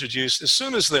do is introduce, as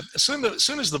soon as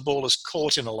the ball is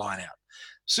caught in a line out,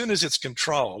 as soon as it's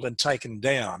controlled and taken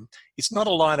down, it's not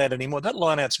a line out anymore. That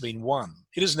line out's been won.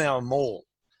 It is now a maul.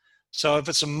 So if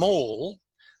it's a maul,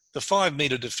 the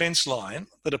 5-meter defence line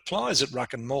that applies at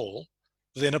ruck and maul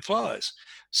then applies.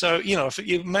 So, if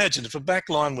you imagine if a back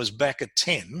line was back at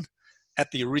 10 at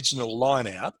the original line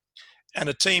out, and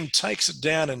a team takes it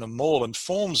down in a maul and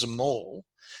forms a maul,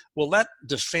 well, that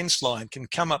defence line can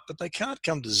come up, but they can't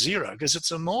come to 0 because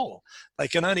it's a maul. They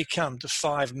can only come to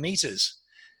 5 meters.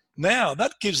 Now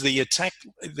that gives the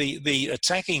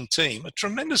attacking team a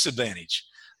tremendous advantage,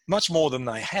 much more than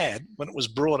they had when it was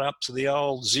brought up to the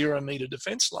old 0-meter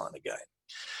defence line again.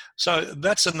 So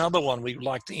that's another one we'd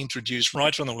like to introduce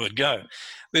right from the word go.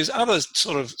 There's other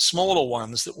sort of smaller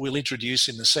ones that we'll introduce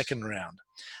in the second round.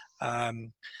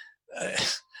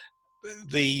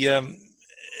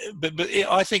 But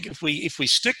I think if we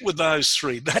stick with those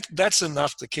 3, that's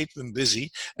enough to keep them busy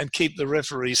and keep the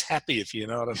referees happy, if you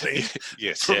know what I mean.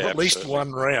 Yes, for at least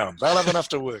one round. They'll have enough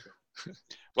to work on.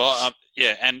 Well,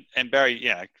 and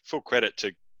Barry, full credit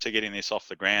to getting this off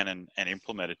the ground and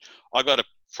implemented. I got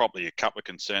probably a couple of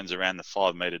concerns around the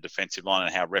 5-meter defensive line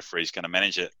and how referees going to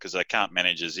manage it, because they can't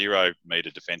manage a 0-meter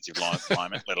defensive line at the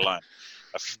moment, let alone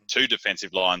 2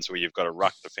 defensive lines where you've got a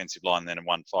ruck defensive line then and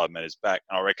 1 5 meters back.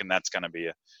 And I reckon that's going to be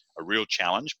a real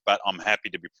challenge, but I'm happy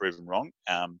to be proven wrong.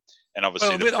 And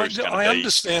obviously the proof's going to be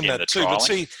understand in that the too,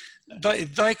 trialling. but see,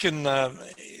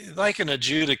 they can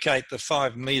adjudicate the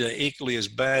 5-meter equally as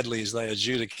badly as they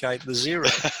adjudicate the 0.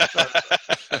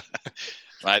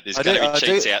 Mate, there's going to be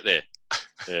cheats out there.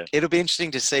 Yeah. It'll be interesting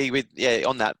to see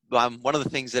on that. One of the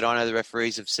things that I know the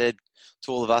referees have said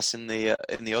to all of us in the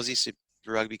Aussie Super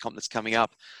Rugby comp that's coming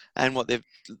up, and what they've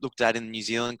looked at in the New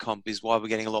Zealand comp is why we're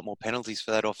getting a lot more penalties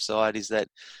for that offside, is that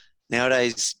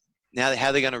nowadays, how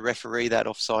they're going to referee that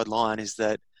offside line is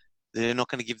that they're not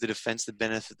going to give the defence the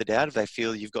benefit of the doubt if they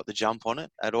feel you've got the jump on it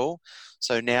at all.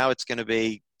 So now it's going to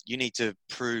be, you need to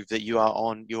prove that you're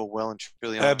well and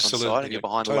truly on side, and you're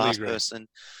behind the last person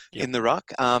in the ruck.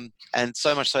 And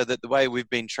so much so that the way we've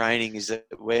been training is that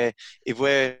if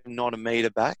we're not a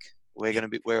metre back,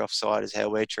 we're offside is how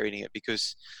we're treating it,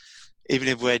 because even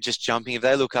if we're just jumping, if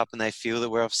they look up and they feel that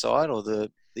we're offside, or the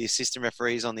assistant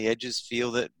referees on the edges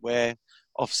feel that we're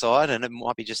offside, and it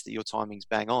might be just that your timing's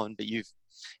bang on, but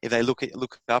if they look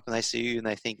up and they see you and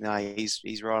they think, no,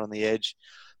 he's right on the edge,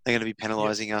 they're going to be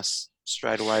penalising us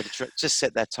straight away to just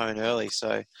set that tone early.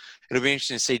 So it'll be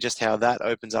interesting to see just how that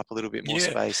opens up a little bit more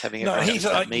space, having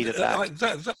a metre back.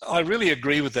 I really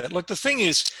agree with that. Look, the thing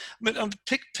is,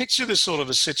 picture this sort of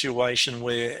a situation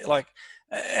where, like,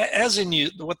 as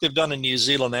in what they've done in New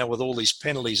Zealand now with all these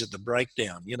penalties at the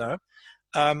breakdown,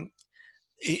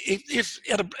 if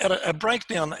at a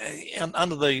breakdown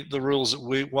under the rules that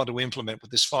we want to implement with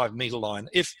this 5-meter line,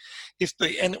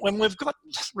 and when we've got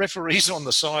referees on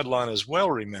the sideline as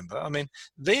well, remember, I mean,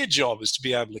 their job is to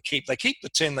be able to keep the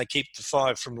 10, they keep the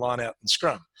 5 from line out and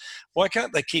scrum. Why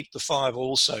can't they keep the 5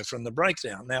 also from the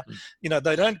breakdown? Now,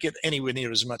 they don't get anywhere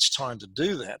near as much time to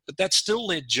do that, but that's still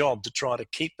their job to try to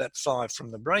keep that 5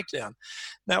 from the breakdown.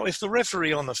 Now, if the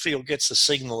referee on the field gets a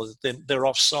signal that they're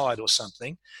offside or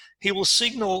something, he will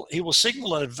signal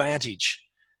an advantage.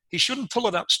 He shouldn't pull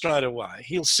it up straight away.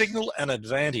 He'll signal an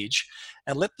advantage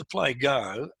and let the play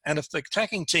go. And if the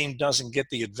attacking team doesn't get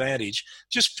the advantage,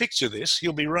 just picture this.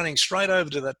 He'll be running straight over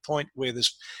to that point where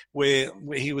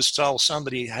he was told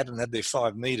somebody hadn't had their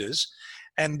 5 meters,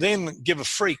 and then give a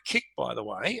free kick, by the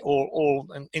way, or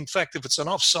in fact, if it's an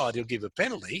offside, he'll give a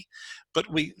penalty. But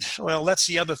that's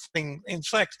the other thing. In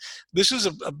fact, this is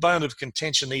a bone of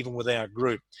contention even with our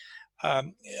group. My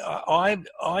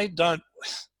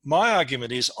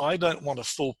argument is I don't want a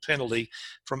full penalty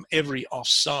from every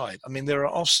offside. I mean, there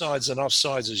are offsides and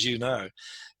offsides, as you know.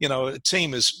 A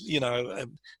team is, a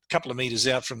couple of meters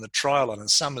out from the try line and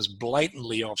some is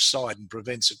blatantly offside and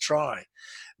prevents a try. I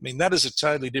mean, that is a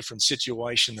totally different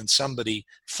situation than somebody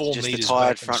 4 just meters the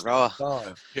tired back front rower.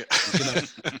 5. Yeah,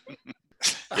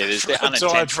 there's the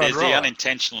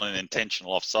unintentional and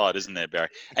intentional offside, isn't there, Barry?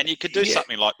 And you could do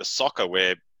something like the soccer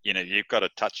where you've got a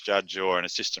touch judge or an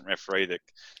assistant referee that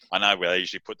I know where they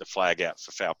usually put the flag out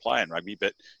for foul play in rugby,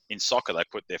 but in soccer they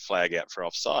put their flag out for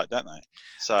offside, don't they?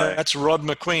 So that's Rod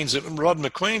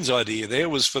McQueen's idea. There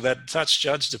was for that touch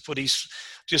judge to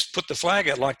just put the flag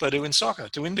out like they do in soccer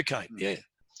to indicate. Yeah.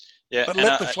 But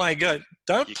let the play go.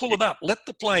 Don't pull it up. Let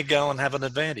the play go and have an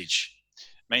advantage.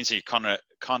 Means you're kind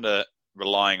of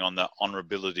relying on the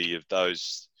honourability of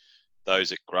those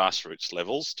at grassroots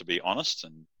levels, to be honest,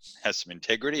 and has some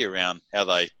integrity around how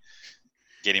they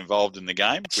get involved in the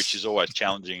game, which is always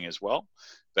challenging as well.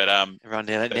 But everyone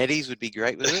down at Nettie's would be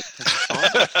great with it.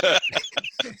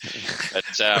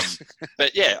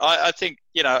 But yeah, I think,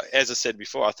 as I said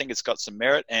before, I think it's got some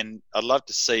merit, and I'd love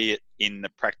to see it in the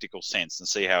practical sense and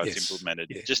see how it's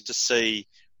implemented, just to see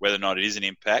whether or not it is an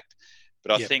impact.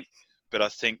 But I think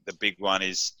the big one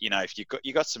is, if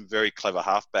you got some very clever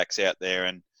halfbacks out there,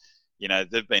 and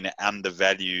they've been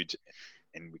undervalued,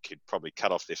 and we could probably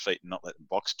cut off their feet and not let them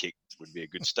box kick would be a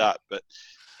good start. But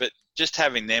just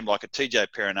having them, like a TJ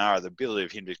Perenara, the ability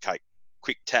of him to take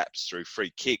quick taps through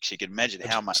free kicks, you can imagine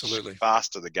how much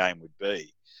faster the game would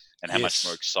be, and how much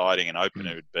more exciting and open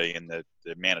it would be, and the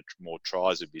amount of more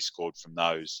tries would be scored from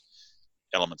those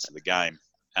elements of the game.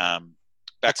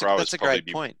 That's a great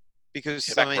point. Because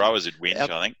back rowers would win,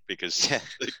 I think, because they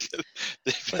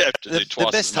have to do twice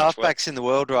the best halfbacks in the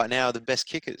world right now are the best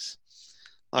kickers.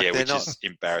 Which is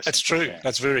embarrassing. That's true. Yeah.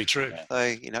 That's very true.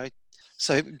 So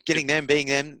so getting them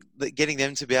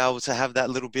to be able to have that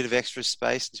little bit of extra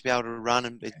space, to be able to run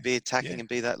and be attacking and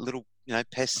be that little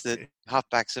pest that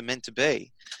halfbacks are meant to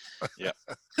be. Yeah.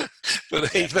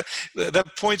 But that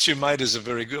point you made is a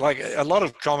very good. Like a lot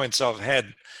of comments I've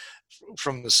had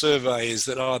from the survey is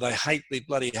that they hate the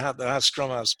half scrum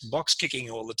halves box kicking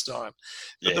all the time.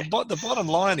 But the bottom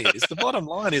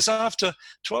line is after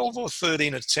 12 or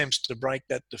 13 attempts to break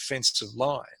that defensive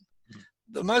line,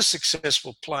 the most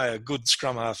successful player a good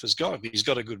scrum half has got, if he's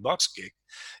got a good box kick,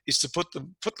 is to put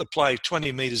the play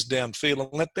 20 metres downfield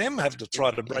and let them have to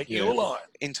try to break your line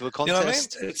into a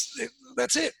contest.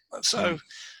 That's it. So.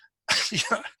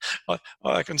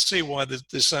 I can see why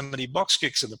there's so many box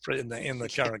kicks in the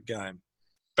current game.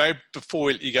 Barry,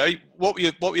 before you go, what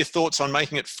were your thoughts on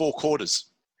making it 4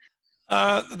 quarters?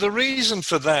 The reason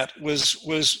for that was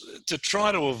to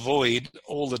try to avoid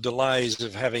all the delays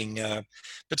of having,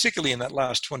 particularly in that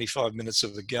last 25 minutes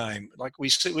of the game. Like we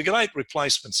get 8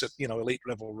 replacements at elite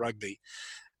level rugby,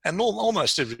 and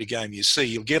almost every game you see,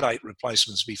 you'll get 8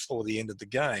 replacements before the end of the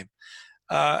game.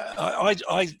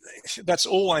 That's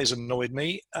always annoyed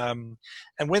me. And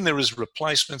when there is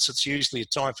replacements, it's usually a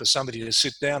time for somebody to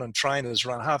sit down and trainers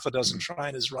run, half a dozen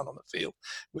trainers run on the field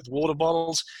with water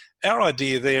bottles. Our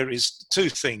idea there is 2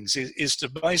 things, is to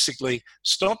basically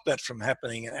stop that from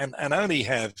happening and only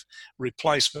have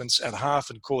replacements at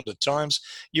half and quarter times.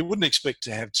 You wouldn't expect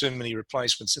to have too many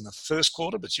replacements in the first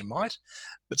quarter, but you might.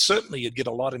 But certainly you'd get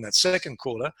a lot in that second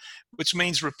quarter, which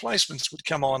means replacements would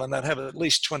come on and they'd have at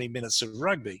least 20 minutes of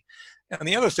rugby. And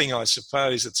the other thing I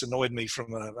suppose that's annoyed me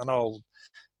from an old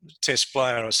Test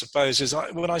player, I suppose, is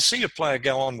when I see a player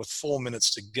go on with 4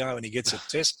 minutes to go and he gets a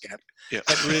Test cap,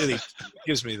 that really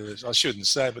gives me I shouldn't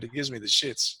say, but it gives me the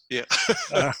shits. Yeah.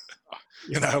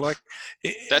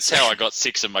 That's how I got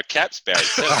 6 of my caps, Barry.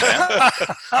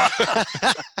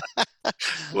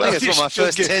 Well, I think it's what my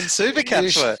first 10 super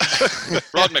caps were.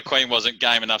 Rod McQueen wasn't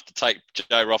game enough to take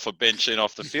Joe Roffa bench in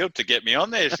off the field to get me on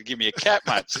there to give me a cap,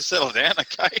 mate. So settle down,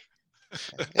 okay?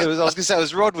 I was going to say, it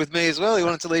was Rod with me as well. He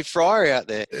wanted to leave Fryer out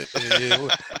there.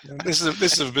 This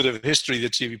is a bit of history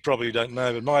that you probably don't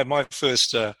know, but my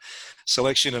first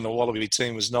selection in a Wallaby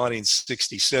team was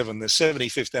 1967, the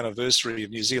 75th anniversary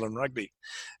of New Zealand rugby.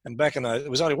 And back it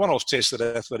was only one off test at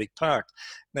Athletic Park.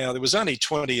 Now, there was only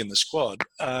 20 in the squad,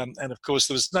 and of course,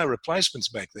 there was no replacements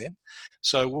back then.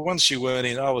 So once you weren't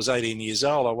in, I was 18 years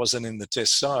old, I wasn't in the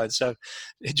test side. So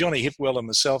Johnny Hipwell and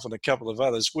myself and a couple of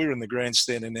others, we were in the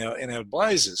grandstand in our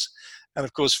blazers. And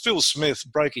of course, Phil Smith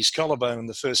broke his collarbone in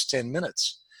the first 10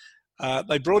 minutes.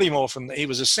 They brought him off, and he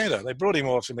was a centre. They brought him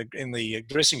off in the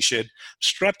dressing shed,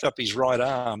 strapped up his right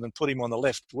arm, and put him on the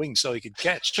left wing so he could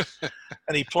catch.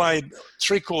 And he played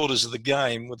 3/4 of the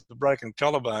game with the broken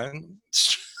collarbone.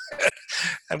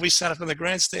 And we sat up in the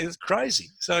grandstand. It's crazy.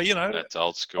 So that's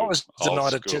old school. I was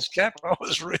denied a Test cap. I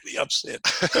was really upset.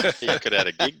 You could have had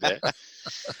a gig there.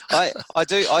 I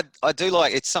do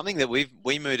like. It's something that we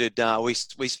mooted. We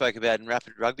spoke about in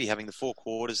Rapid Rugby, having the 4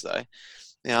 quarters though.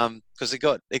 Because it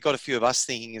got a few of us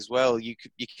thinking as well. You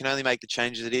can only make the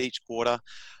changes at each quarter,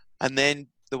 and then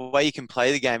the way you can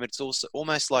play the game, it's also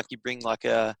almost like you bring like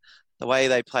a the way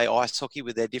they play ice hockey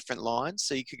with their different lines.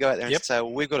 So you could go out there and say,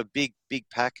 well, we've got a big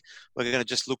pack. We're going to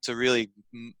just look to really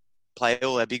play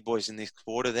all our big boys in this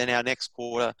quarter. Then our next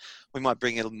quarter, we might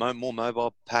bring a more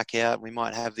mobile pack out. We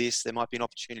might have this. There might be an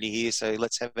opportunity here. So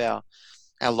let's have our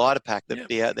lighter pack that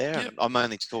be out there. Yep. I'm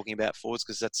only talking about forwards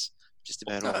because that's just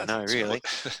about all I know, really.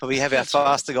 But we have our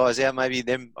faster guys out. Maybe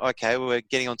them, okay, we're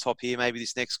getting on top here. Maybe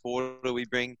this next quarter we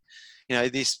bring,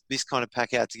 this kind of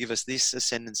pack out to give us this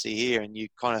ascendancy here. And you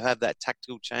kind of have that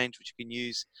tactical change which you can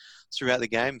use throughout the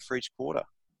game for each quarter.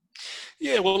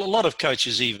 Yeah, well, a lot of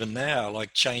coaches even now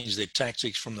change their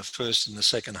tactics from the first and the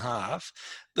second half.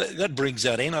 That brings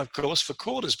that in, of course, for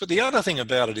quarters. But the other thing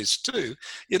about it is too,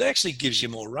 it actually gives you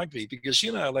more rugby because,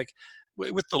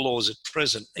 with the laws at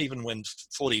present, even when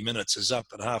 40 minutes is up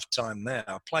at half time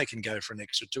now, play can go for an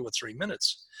extra 2 or 3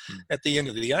 minutes. At the end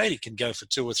of the 80, it can go for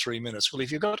 2 or 3 minutes. Well,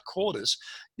 if you've got quarters,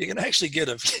 you can actually get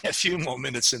a few more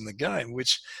minutes in the game,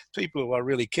 which people who are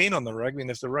really keen on the rugby,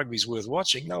 and if the rugby's worth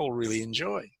watching, they'll really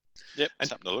enjoy. Yep, and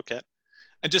something to look at.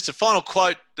 And just a final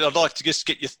quote that I'd like to just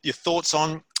get your thoughts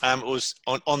on. It was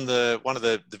on one of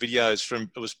the videos from,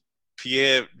 it was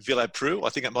Pierre Villepreux, I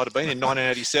think it might have been, in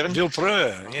 1987.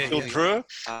 Villepreux.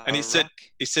 And he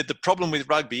said the problem with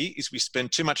rugby is we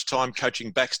spend too much time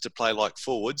coaching backs to play like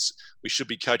forwards. We should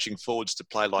be coaching forwards to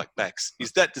play like backs.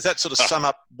 Does that sort of sum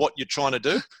up what you're trying to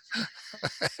do?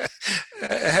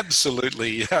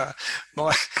 Absolutely.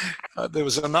 There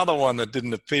was another one that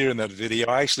didn't appear in that video.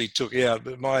 I actually took out,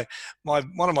 but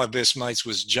one of my best mates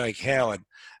was Jake Howard.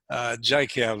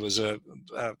 Jake Howard was a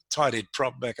tight head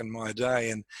prop back in my day,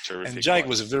 and Jake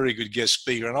was a very good guest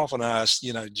speaker, and often asked,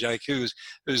 Jake, who's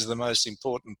the most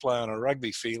important player on a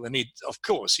rugby field? And he'd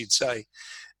say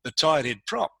the tight head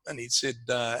prop, and he'd said,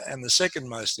 and the second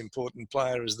most important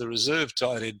player is the reserve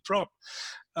tight head prop.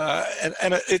 And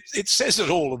it says it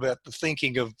all about the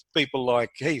thinking of people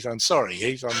like Heath. I'm sorry,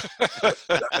 Heath.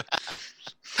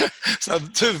 So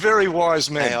two very wise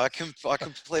men. Hey, I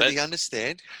completely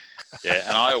understand. Yeah,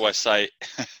 and I always say,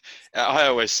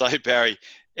 Barry,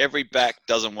 every back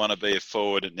doesn't want to be a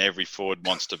forward, and every forward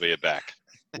wants to be a back.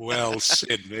 Well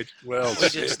said, Mitch. Well we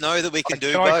said. just know that we can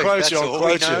do both. That's all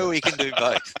we know. We can do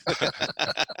both.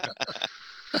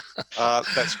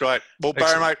 That's great. Well,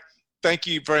 Barry, mate, thank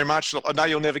you very much. Look, I know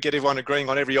you'll never get everyone agreeing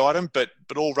on every item, but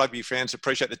all rugby fans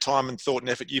appreciate the time and thought and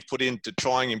effort you've put in to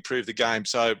try and improve the game.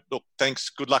 So, look, thanks.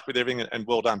 Good luck with everything, and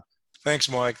well done. Thanks,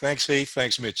 Mike. Thanks, Heath.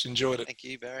 Thanks, Mitch. Enjoyed it. Thank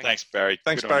you, Barry. Thanks, Barry.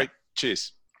 Thanks, Barry.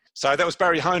 Cheers. So that was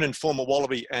Barry Honan, former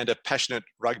Wallaby and a passionate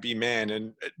rugby man.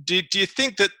 And do you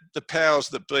think that the powers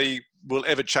that be will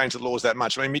ever change the laws that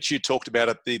much? I mean, Mitch, you talked about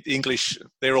it. The English,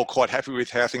 they're all quite happy with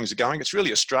how things are going. It's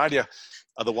really Australia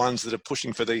are the ones that are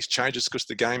pushing for these changes because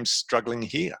the game's struggling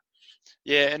here.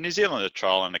 Yeah, and New Zealand are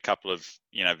trialling a couple of,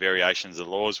 variations of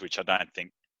laws, which I don't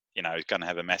think, is going to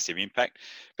have a massive impact.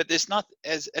 But there's not,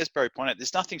 as Barry pointed out,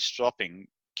 there's nothing stopping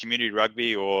community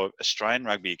rugby or Australian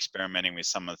rugby experimenting with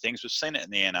some of the things. We've seen it in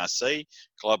the NRC,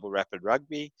 Global Rapid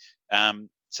Rugby.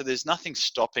 So there's nothing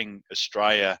stopping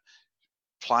Australia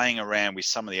playing around with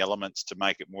some of the elements to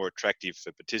make it more attractive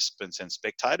for participants and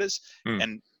spectators.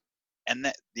 And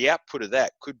that the output of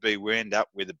that could be we end up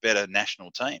with a better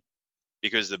national team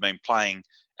because they've been playing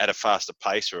at a faster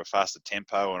pace or a faster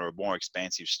tempo or a more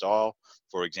expansive style,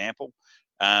 for example.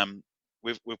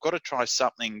 We've got to try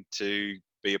something to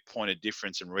be a point of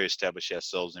difference and re-establish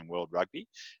ourselves in world rugby.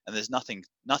 And there's nothing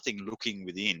wrong with looking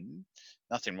within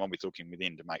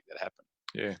to make that happen.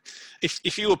 Yeah.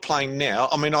 If you were playing now,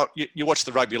 I mean, you watch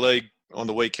the rugby league on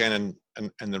the weekend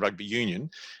and the rugby union,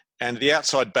 and the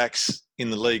outside backs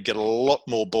in the league get a lot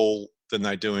more ball than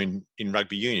they do in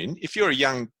rugby union. If you're a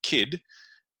young kid,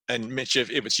 and Mitch, if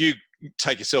it's you,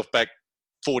 take yourself back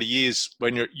 40 years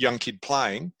when you're a young kid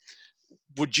playing,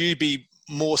 would you be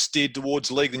more steered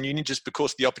towards league than union just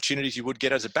because of the opportunities you would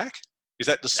get as a back? Is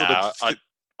that the sort of...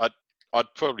 I'd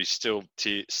probably still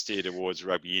steer towards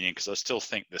rugby union because I still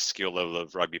think the skill level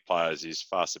of rugby players is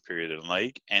far superior to the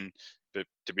league. But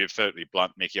to be perfectly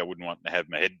blunt, Mickey, I wouldn't want to have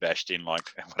my head bashed in like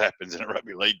what happens in a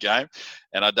rugby league game.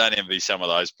 And I don't envy some of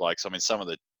those blokes. I mean, some of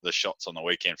the shots on the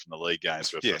weekend from the league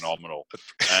games were phenomenal.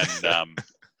 And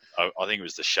I think it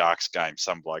was the Sharks game.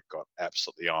 Some bloke got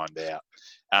absolutely ironed out.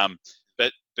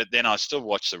 But then I still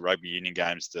watched the rugby union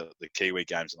games, the Kiwi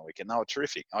games on the weekend. They were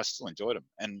terrific. I still enjoyed them.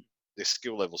 And the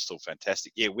skill level's still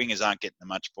fantastic. Yeah, wingers aren't getting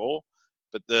much ball,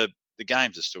 but the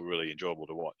games are still really enjoyable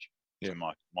to watch in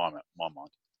my mind.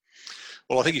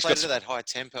 Well, I think he's got to that high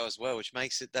tempo as well, which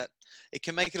makes it that it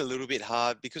can make it a little bit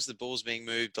hard because the ball's being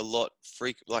moved a lot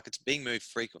like it's being moved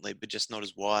frequently, but just not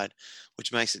as wide,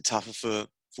 which makes it tougher for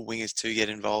wingers to get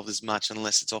involved as much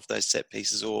unless it's off those set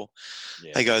pieces or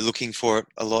they go looking for it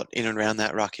a lot in and around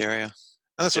that ruck area.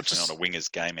 And that's definitely not a winger's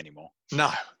game anymore.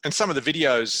 No, and some of the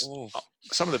videos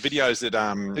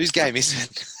that whose game is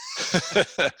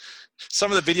it?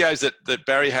 Some of the videos that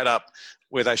Barry had up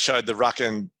where they showed the ruck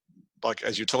and, like,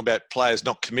 as you're talking about players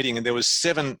not committing, and there was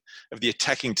 7 of the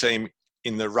attacking team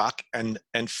in the ruck and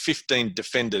 15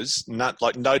 defenders, no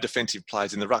defensive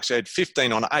players in the ruck. So you had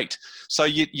 15 on 8. So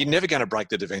you're never going to break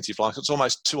the defensive line. It's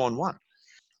almost 2 on 1.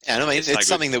 And I mean, it's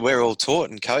something that we're all taught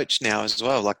and coached now as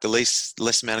well. Like the less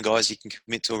amount of guys you can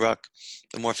commit to a ruck,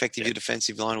 the more effective your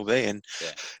defensive line will be. And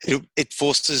it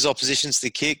forces oppositions to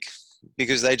kick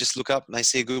because they just look up and they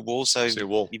see a good wall. So you don't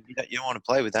want to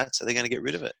play with that. So they're going to get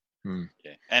rid of it.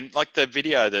 Yeah, and like the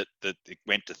video that it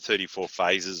went to 34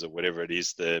 phases or whatever it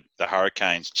is, the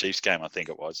Hurricanes Chiefs game, I think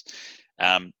it was.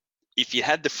 If you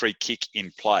had the free kick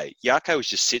in play, Yarko was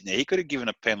just sitting there. He could have given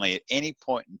a penalty at any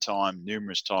point in time,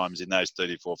 numerous times in those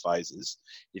 34 phases.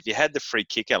 If you had the free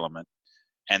kick element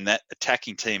and that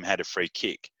attacking team had a free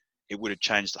kick, it would have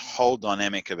changed the whole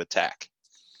dynamic of attack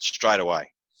straight away.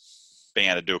 Being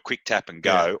able to do a quick tap and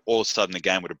go, all of a sudden the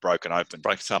game would have broken open.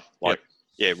 Breaks up.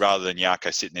 Yeah, rather than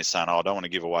Yarko sitting there saying, I don't want to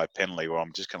give away a penalty, or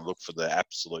I'm just going to look for the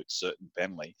absolute certain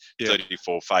penalty.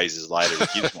 34 phases later,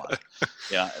 he gives one.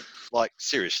 Like,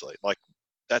 seriously, like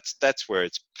that's where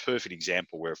it's a perfect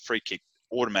example where a free kick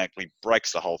automatically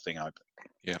breaks the whole thing open.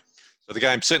 Yeah. So the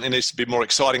game certainly needs to be more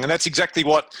exciting, and that's exactly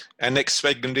what our next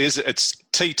segment is. It's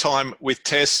Tea Time with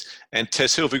Tess. And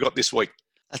Tess, who have we got this week?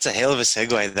 That's a hell of a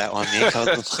segue, that one, Nick.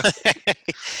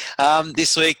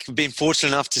 This week, I've been fortunate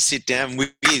enough to sit down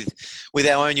with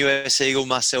our own US Eagle,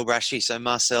 Marcel Brache. So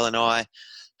Marcel and I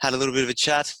had a little bit of a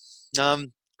chat,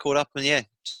 caught up, and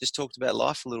just talked about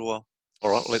life for a little while.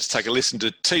 All right, let's take a listen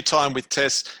to Tea Time with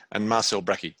Tess and Marcel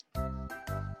Brache.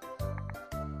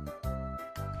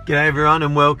 G'day everyone,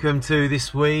 and welcome to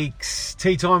this week's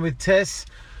Tea Time with Tess.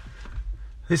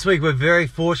 This week we're very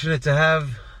fortunate to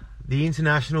have the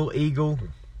International Eagle.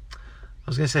 I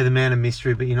was going to say the man of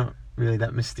mystery, but you're not really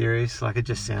that mysterious. Like, it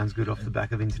just sounds good off the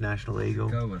back of International Eagle.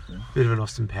 Go with it. Bit of an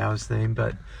Austin Powers theme,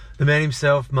 but the man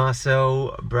himself,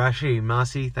 Marcel Brache.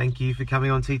 Marcy, thank you for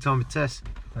coming on Tea Time with Tess.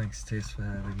 Thanks, Tess, for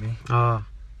having me. Oh,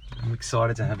 I'm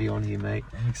excited to have you on here, mate.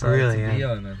 I'm excited to be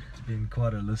on it. It's been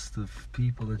quite a list of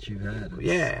people that you've had.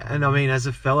 And I mean, as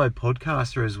a fellow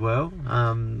podcaster as well,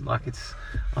 I'm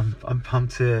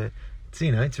pumped to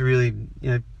really,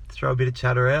 throw a bit of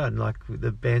chatter out, and like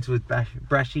the Banter with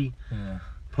Brache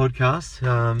podcast.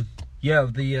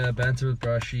 The Banter with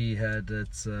Brache had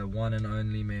its one and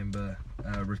only member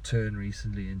return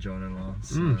recently in John and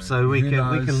Lance. So we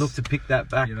can look to pick that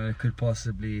back. Could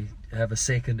possibly have a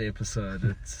second episode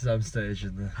at some stage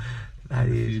in the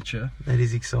future. That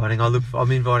is exciting.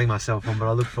 I'm inviting myself on, but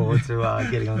I look forward to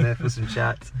getting on there for some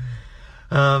chats.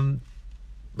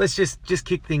 Let's just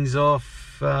kick things off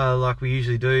like we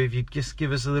usually do. If you just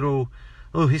give us a little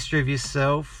history of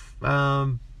yourself,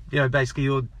 basically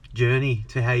your journey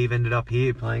to how you've ended up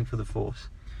here playing for the Force.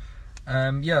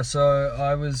 So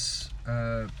I was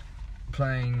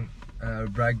playing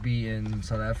rugby in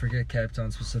South Africa, Cape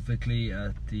Town specifically,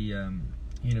 at the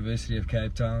University of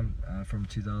Cape Town from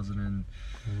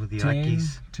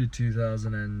 2010 to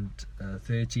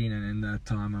 2013, and in that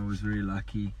time I was very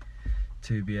lucky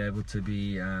to be able to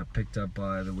be picked up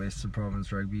by the Western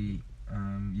Province Rugby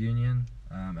Union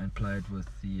and played with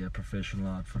the professional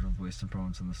outfit of Western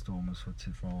Province and the Stormers for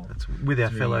That's with our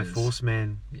fellow years. Force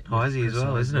man Heisey as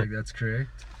well, isn't it? That's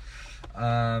correct.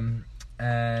 And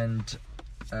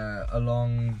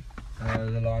along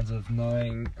the lines of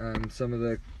knowing some of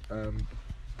the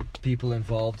people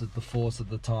involved at the Force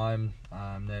at the time,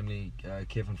 namely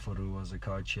Kevin Foote, who was a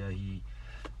coach here, he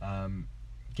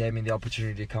gave me the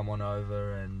opportunity to come on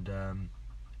over and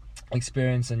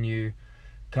experience a new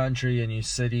country, a new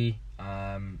city,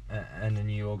 and a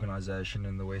new organisation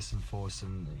in the Western Force,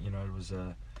 and it was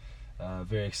a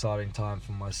very exciting time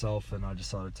for myself, and I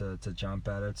decided to jump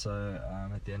at it. So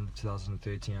at the end of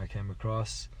 2013 I came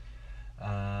across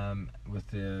with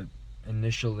the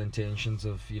initial intentions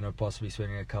of possibly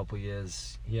spending a couple of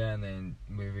years here and then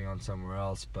moving on somewhere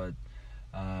else, but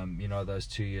those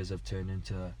 2 years have turned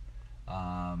into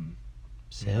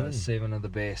 7 of the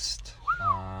best,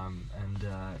 and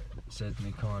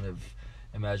certainly kind of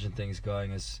imagine things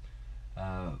going as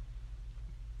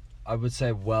I would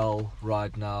say well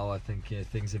right now. I think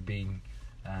things have been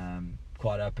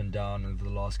quite up and down over the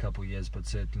last couple of years, but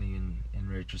certainly in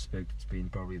retrospect it's been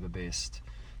probably the best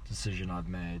decision I've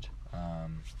made.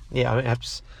 Yeah, I mean,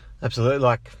 absolutely.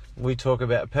 Like we talk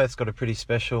about, Perth's got a pretty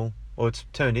special, or it's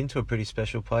turned into a pretty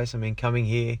special place. I mean, coming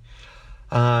here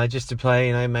just to play,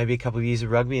 you know, maybe a couple of years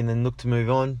of rugby and then look to move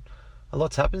on. A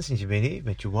lot's happened since you've been here. You've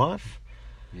met your wife.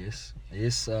 Yes.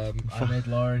 I met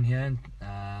Lauren here,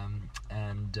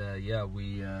 and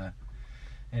we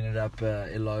ended up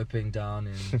eloping down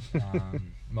in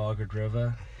Margaret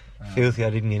River. Filthy, I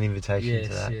didn't get an invitation to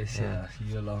that. Yes,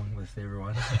 you along with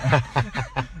everyone.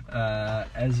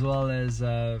 As well as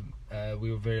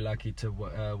we were very lucky to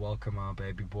welcome our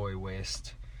baby boy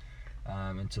West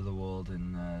into the world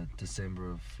in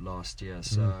December of last year.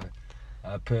 So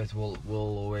Perth will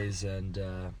always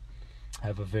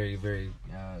have a very, very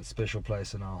special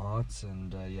place in our hearts,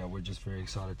 and we're just very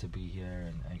excited to be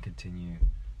here and continue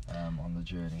on the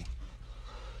journey.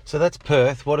 So that's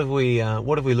Perth. What have we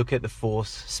looked at the Force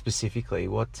specifically?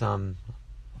 What's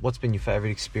been your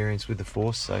favourite experience with the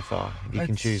Force so far? If you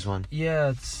can choose one.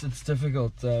 Yeah, it's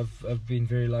difficult. I've been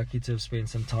very lucky to have spent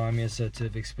some time here, so to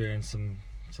have experienced some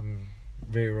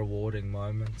very rewarding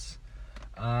moments.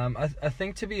 I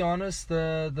think, to be honest,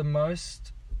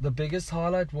 the biggest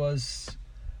highlight was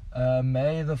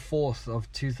May the 4th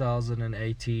of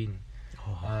 2018,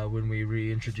 when we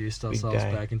reintroduced ourselves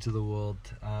back into the world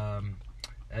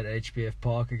at HBF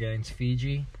Park against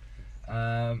Fiji.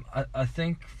 I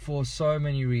think for so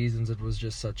many reasons it was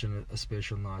just such a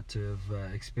special night to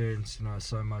have experienced, you know,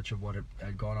 so much of what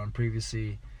had gone on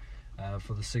previously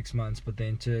for the 6 months, but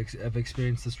then to have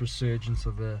experienced this resurgence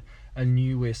of a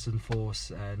new Western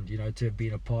Force, and, you know, to have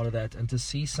been a part of that and to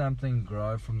see something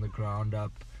grow from the ground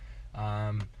up.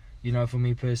 You know, for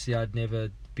me personally, I'd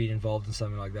never been involved in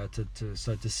something like that.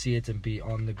 So to see it and be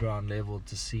on the ground level,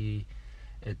 to see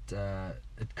it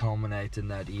culminate in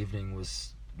that evening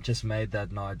was just made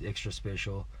that night extra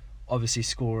special. Obviously,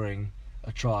 scoring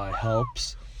a try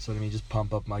helps, so let me just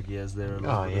pump up my gears there a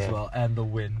little bit as well, and the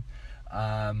win.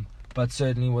 But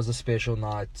certainly was a special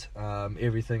night.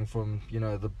 Everything from, you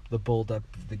know, the build up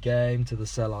of the game, to the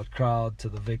sellout crowd, to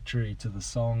the victory, to the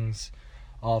songs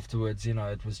afterwards. You know,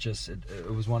 it was just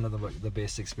it was one of the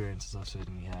best experiences I've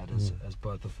certainly had as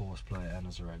both a Force player and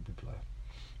as a rugby player.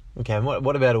 Okay, and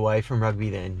what about away from rugby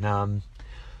then?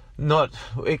 Not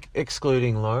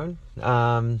excluding Lauren,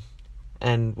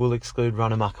 and we'll exclude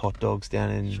Run Amok hot dogs down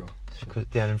in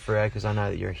Freo, because I know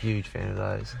that you're a huge fan of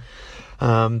those.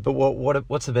 But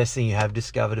what's the best thing you have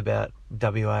discovered about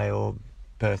WA or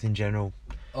Perth in general?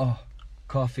 Oh,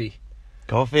 coffee.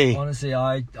 Coffee. Honestly,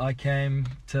 I came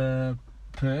to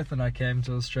Perth and I came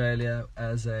to Australia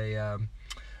as a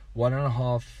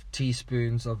 1.5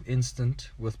 teaspoons of instant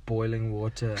with boiling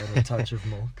water and a touch of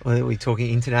milk. Well, are we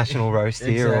talking international roast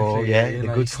here, or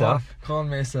the good stuff? Can't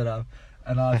mess it up.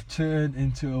 And I've turned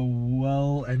into a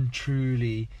well and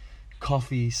truly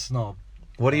coffee snob.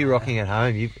 What are you rocking at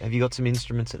home? Have you got some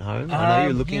instruments at home? I know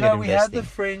you're looking at investing. We had the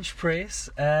French press,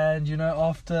 and, you know,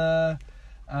 after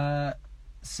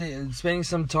spending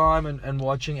some time and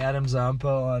watching Adam Zampa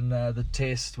on the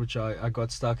Test, which I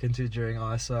got stuck into during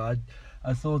ISO,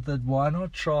 I thought that why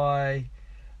not try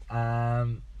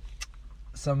some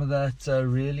of that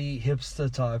really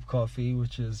hipster type coffee,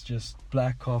 which is just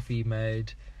black coffee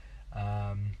made.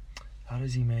 How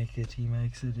does he make it? He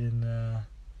makes it in...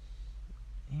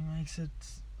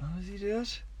 How does he do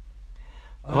it?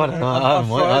 I don't know. I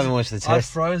haven't watched the Test. I've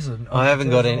frozen. I haven't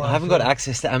got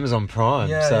access to Amazon Prime,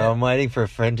 I'm waiting for a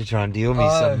friend to try and deal me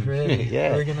some. Really?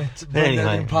 Yeah. We're going to bring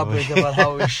that in public about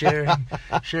how we're sharing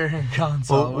accounts.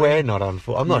 Well, we're not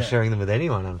I'm not sharing them with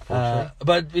anyone, unfortunately.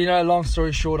 But, you know, long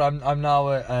story short, I'm now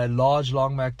a large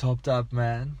long Mac topped up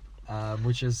man,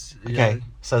 which is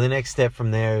So the next step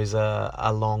from there is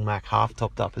a long Mac half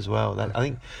topped up as well. That, I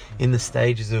think, in the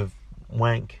stages of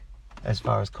wank, as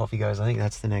far as coffee goes, I think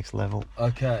that's the next level.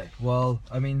 Okay, well,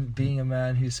 I mean, being a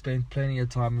man who spent plenty of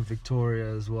time in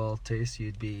Victoria as well, Tess,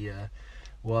 you'd be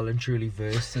well and truly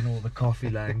versed in all the coffee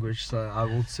language, so I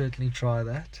will certainly try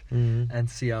that and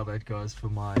see how that goes for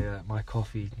my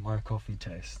coffee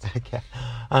taste. Okay,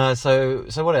 so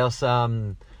what else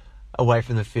away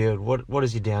from the field? What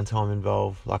does your downtime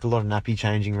involve? Like a lot of nappy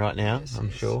changing right now,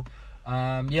 I'm sure.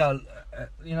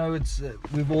 You know, it's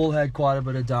we've all had quite a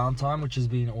bit of downtime, which has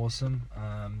been awesome.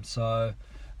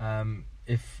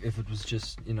 If it was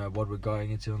just, you know, what we're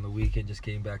going into on the weekend, just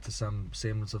getting back to some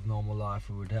semblance of normal life,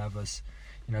 it would have us,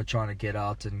 you know, trying to get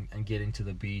out and getting to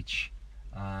the beach,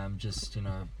 just, you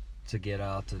know, to get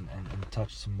out and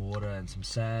touch some water and some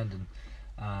sand,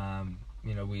 and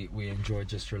you know, we enjoy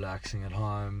just relaxing at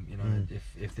home. You know,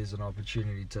 if there's an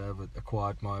opportunity to have a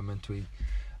quiet moment, we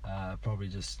probably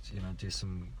just do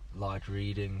some light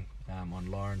reading on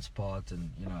Lauren's part,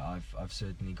 and I've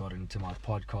certainly got into my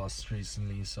podcasts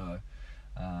recently, so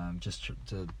just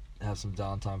to have some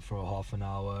downtime for a half an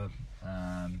hour.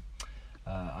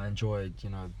 I enjoy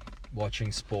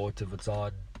watching sport if it's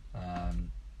on.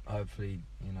 Hopefully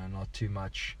not too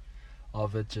much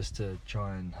of it, just to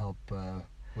try and help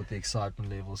with the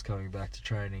excitement levels coming back to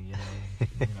training.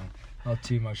 Not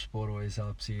too much sport always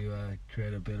helps you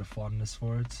create a bit of fondness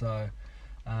for it. So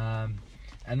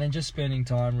and then just spending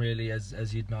time really,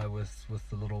 as you'd know, with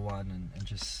the little one, and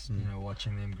just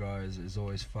watching them grow is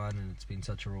always fun, and it's been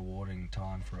such a rewarding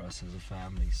time for us as a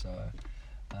family. So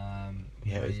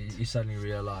you suddenly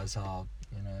realize how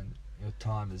your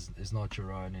time is not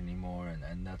your own anymore,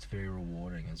 and that's very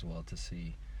rewarding as well, to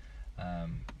see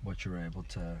what you're able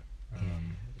to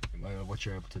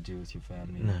do with your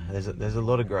family. No, there's a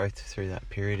lot of growth through that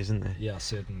period, isn't there? Yeah,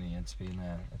 certainly. It's been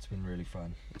really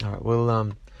fun. All right. Well,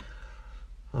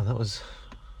 that was.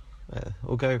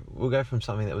 We'll go from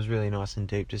something that was really nice and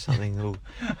deep to something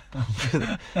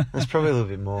that's probably a little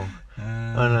bit more,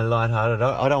 I don't know, lighthearted.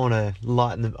 I don't want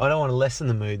to lessen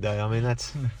the mood though. I mean,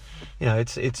 that's,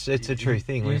 it's a true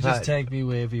thing. You just take me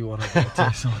wherever you want to go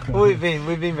to. Well, we've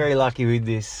been very lucky with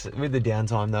the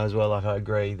downtime though as well. Like, I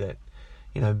agree that,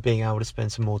 being able to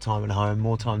spend some more time at home,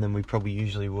 more time than we probably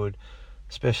usually would,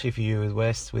 especially for you with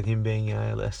West, with him being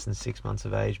less than 6 months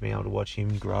of age, being able to watch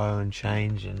him grow and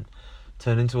change and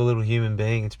turn into a little human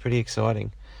being. It's pretty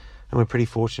exciting, and we're pretty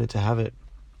fortunate to have it.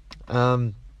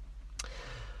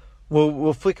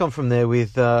 We'll flick on from there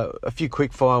with a few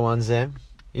quick fire ones there.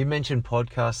 You mentioned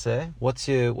podcasts there. What's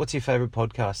your favourite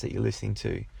podcast that you're listening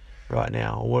to right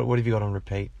now? Or what have you got on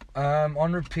repeat?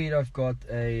 On repeat, I've got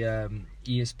a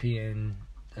ESPN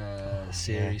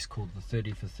series called The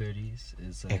 30 for 30s.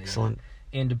 It's a excellent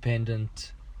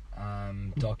independent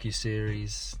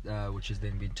docu-series, which has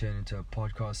then been turned into a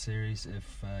podcast series.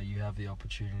 If you have the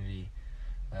opportunity,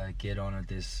 get on it.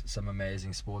 There's some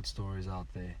amazing sports stories out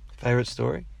there. Favourite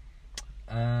story?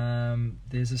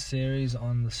 There's a series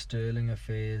on the Sterling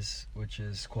affairs, which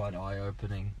is quite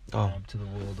eye-opening to the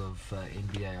world of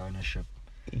NBA ownership.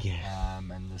 Yeah.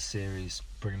 And the series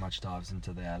pretty much dives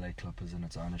into the LA Clippers and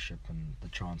its ownership and the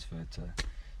transfer to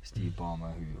Steve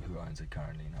Ballmer, who owns it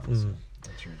currently now. So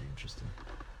that's really interesting.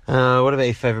 What about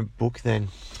your favourite book then?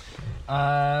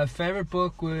 Favourite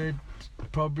book would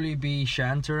probably be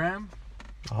Shantaram.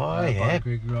 By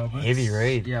Greg Roberts. Heavy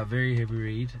read. Yeah, very heavy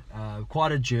read.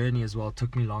 Quite a journey as well. It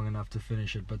took me long enough to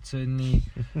finish it, but certainly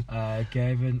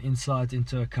gave an insight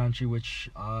into a country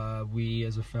which we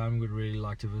as a family would really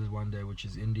like to visit one day, which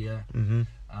is India.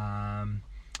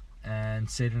 And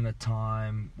set in a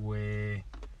time where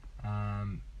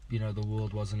the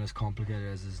world wasn't as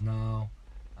complicated as it is now,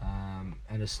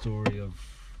 and a story of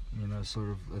sort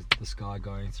of this guy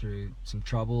going through some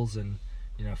troubles and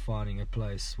finding a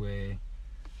place where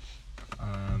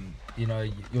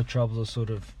your troubles are sort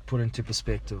of put into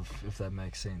perspective, if that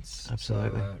makes sense.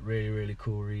 Absolutely. So, really, really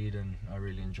cool read, and I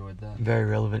really enjoyed that. Very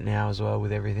relevant now as well,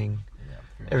 with everything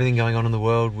going on in the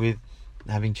world, with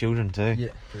having children too. Yeah,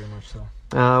 very much so.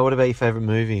 What about your favourite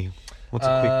movie? What's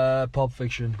a quick Pulp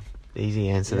Fiction. Easy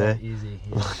answer there. Easy.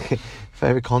 Yeah.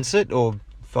 Favourite concert, or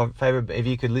favourite, if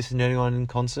you could listen to anyone in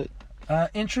concert?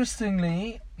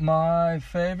 Interestingly, my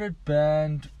favourite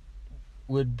band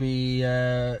would be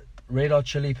Red Hot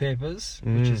Chili Peppers,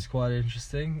 which is quite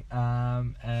interesting.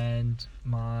 And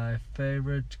my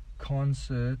favourite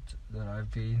concert that I've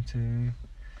been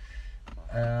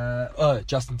to,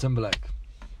 Justin Timberlake.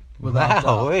 Without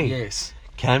doubt, yes.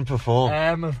 Can perform. I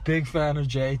am a big fan of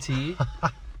JT.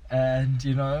 And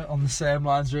on the same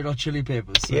lines, Red Hot Chili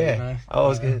Peppers. So,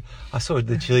 I saw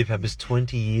the Chili Peppers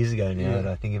 20 years ago now. That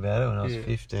I think about it, when I was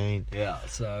 15. Yeah,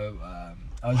 so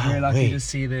I was very lucky to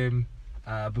see them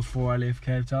before I left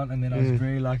Cape Town, and then I was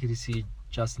very lucky to see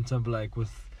Justin Timberlake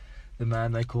with the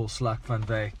man they call Slak van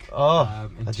Wyk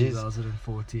in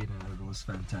 2014, and it was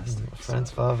fantastic. Frans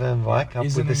van Wyk up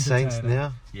with the Saints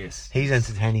now. Yes, he's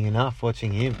entertaining enough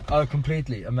watching him. Oh,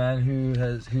 completely. A man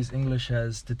whose English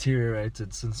has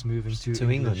deteriorated since moving to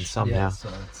England somehow. Yeah, so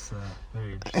it's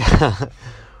very interesting.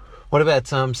 What about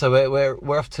so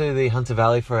we're off to the Hunter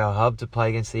Valley for our hub to play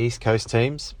against the East Coast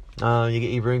teams. You get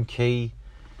your room key,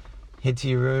 head to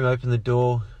your room, open the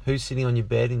door. Who's sitting on your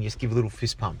bed, and you just give a little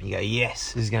fist pump. You go,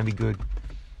 yes, this is going to be good.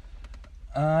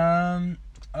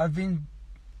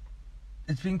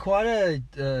 It's been quite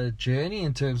a journey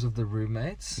in terms of the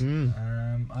roommates.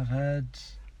 I've had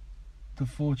the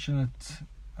fortunate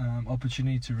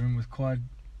opportunity to room with quite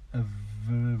a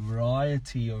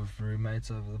variety of roommates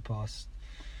over the past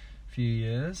few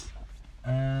years.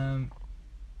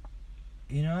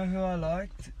 You know who I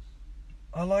liked?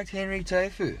 I liked Henry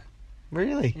Taifu.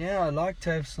 Really? Yeah, I like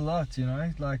Tafes a lot, you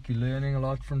know. Like, you're learning a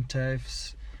lot from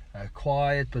Tafes.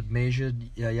 Quiet but measured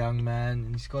young man.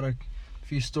 And he's got a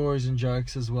few stories and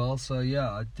jokes as well. So,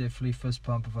 yeah, I'd definitely fist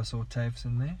pump if I saw Tafes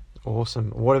in there.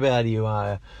 Awesome. What about you?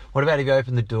 What about if you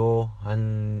open the door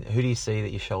and who do you see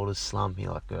that your shoulders slump?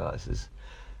 You're like, oh, this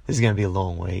is going to be a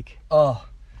long week. Oh,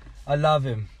 I love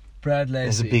him. Brad Lacey.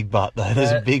 There's a big butt though.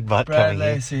 There's a big butt Brad coming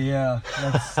Lacey, yeah.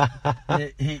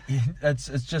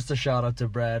 It's just a shout out to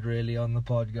Brad really on the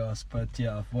podcast. But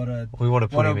yeah, we want to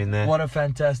put him in there. What a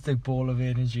fantastic ball of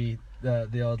energy,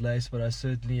 the old Lace. But I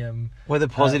certainly am. Whether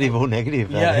positive or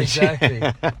negative. Yeah, exactly.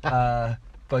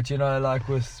 But you know, like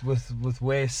with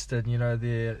West and you know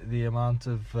the amount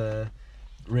of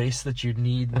rest that you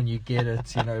need when you get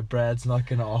it, you know, Brad's not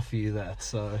going to offer you that.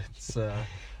 So it's a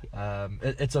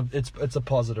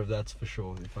positive, that's for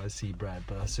sure. If I see Brad,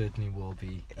 but I certainly will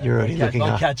be. You're already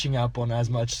not catching up on as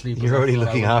much sleep. You're already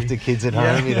looking after kids at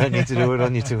home. You don't need to do it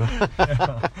on your tour.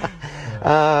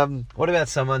 What about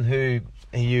someone who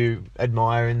you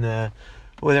admire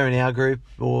whether in our group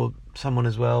or someone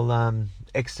as well,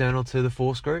 external to the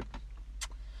Force group?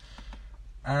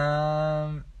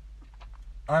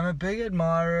 I'm a big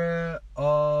admirer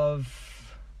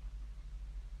of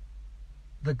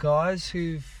the guys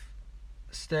who've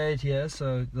stayed here.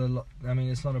 So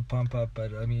it's not a pump up,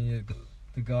 but I mean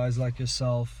the guys like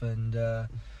yourself and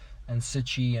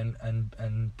Sitchy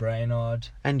and Brainard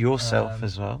and yourself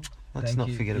as well. Let's not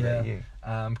forget about you.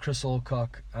 Chris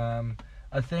Alcock.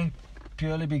 I think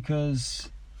purely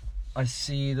because I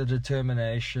see the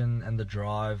determination and the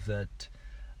drive that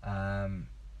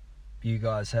you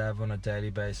guys have on a daily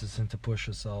basis, and to push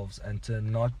yourselves and to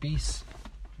not be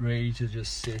ready to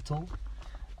just settle,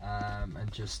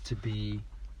 and just to be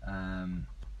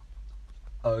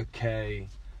okay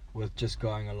with just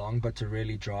going along, but to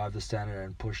really drive the standard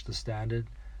and push the standard.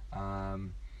 I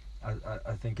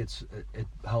think it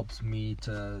helps me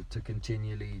to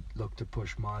continually look to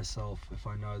push myself if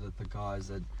I know that the guys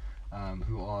that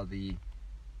who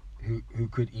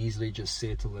could easily just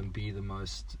settle and be the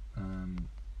most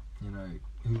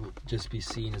who will just be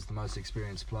seen as the most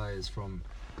experienced players from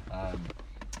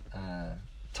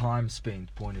time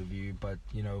spent point of view, but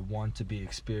you know, want to be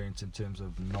experienced in terms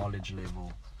of knowledge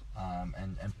level,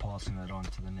 and passing that on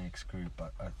to the next group.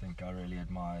 I think I really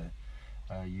admire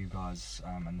you guys,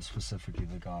 and specifically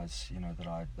the guys, you know, that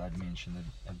I'd mentioned that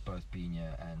have both been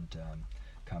here and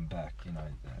come back, you know,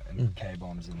 and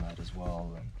K-Bomb's in that as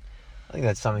well. And I think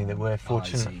that's something that we're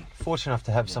fortunate enough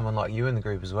to have someone like you in the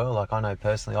group as well. Like, I know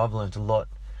personally I've learned a lot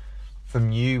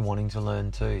from you wanting to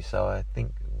learn too, so I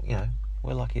think, you know,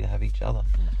 we're lucky to have each other.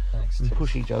 Thanks, and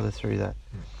push each other through that.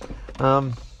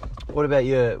 What about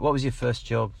what was your first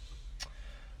job?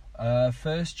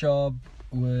 First job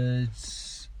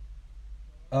was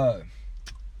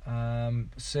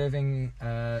serving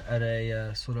at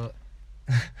a sort of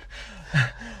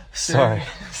sorry.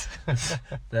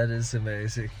 That is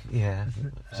amazing. Yeah.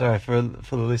 Sorry for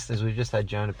the listeners. We've just had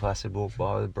Jonah Placid walk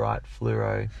by with a bright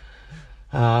fluoro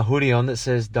hoodie on that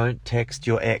says "Don't text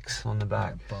your ex" on the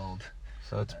back. Bold.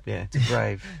 So it's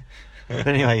brave. But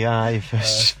anyway, your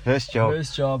first job.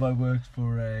 First job, I worked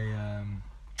for a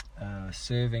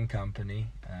serving company,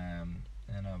 and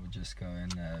I would just go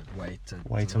and wait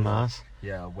to mass.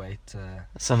 Yeah, wait.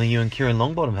 Something you and Kieran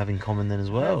Longbottom have in common then as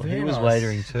well. Yeah, he was nice.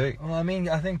 waitering too. Well, I mean,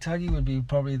 I think Tuggy would be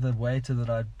probably the waiter that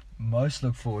I'd most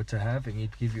look forward to having.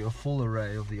 He'd give you a full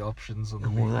array of the options on the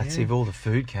menu. Well, that's if all the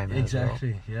food came out.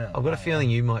 Exactly, yeah. I've got a feeling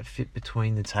you might fit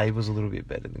between the tables a little bit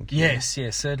better than Kieran.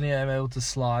 Yes, certainly I'm able to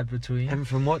slide between. And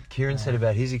from what Kieran said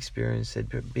about his experience,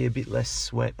 there'd be a bit less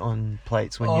sweat on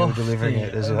plates when you were delivering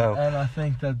it as well. And I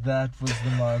think that was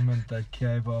the moment that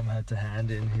K-Bomb had to hand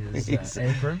in his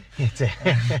apron.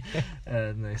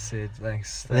 And they said,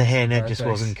 thanks. The hairnet just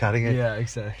wasn't cutting it. Yeah,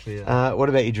 exactly. Yeah. What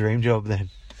about your dream job then?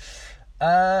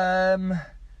 At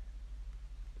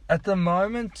the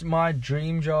moment, my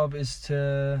dream job is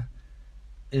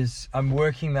I'm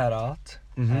working that out.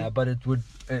 Mm-hmm. But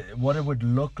what it would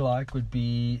look like would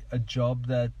be a job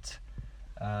that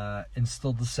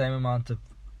instilled the same amount of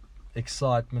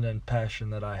excitement and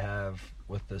passion that I have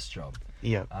with this job.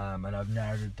 Yeah. And I've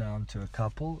narrowed it down to a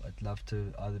couple. I'd love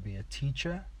to either be a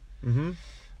teacher, mm-hmm.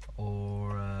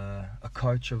 or a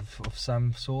coach of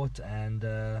some sort, and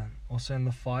also in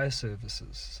the fire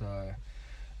services. So,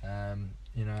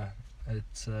 you know,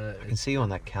 it's. I can see you on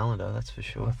that calendar, that's for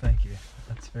sure. Well, thank you.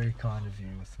 That's very kind of you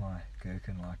with my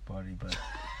gherkin-like body, but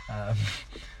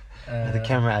The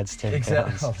camera adds 10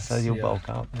 pounds, so you'll bulk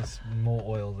up. It's more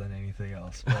oil than anything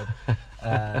else. But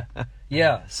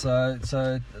yeah, so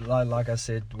like I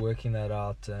said, working that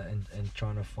out and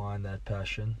trying to find that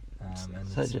passion. And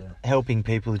so it's, helping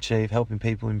people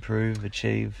improve,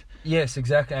 achieve. Yes,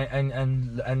 exactly,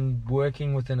 and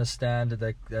working within a standard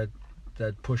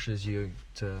that pushes you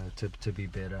to be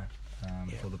better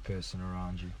for the person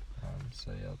around you.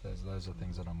 So yeah, those are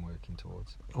things that I'm working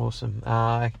towards. Awesome.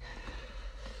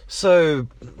 So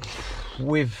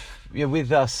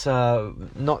with us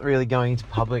not really going into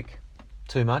public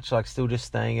too much, like still just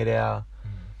staying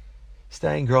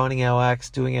grinding our axe,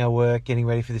 doing our work, getting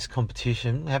ready for this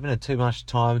competition, haven't had too much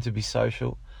time to be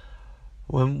social.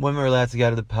 When we're allowed to go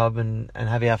to the pub and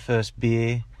have our first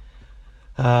beer,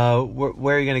 where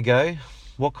are you going to go?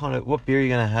 What beer are you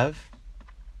going to have,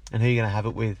 and who are you going to have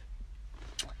it with?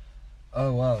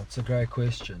 Oh wow, it's a great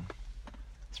question.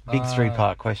 It's a big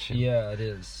 3-part question. Yeah, it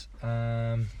is.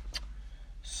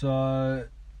 So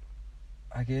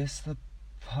I guess the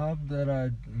pub that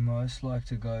I'd most like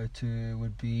to go to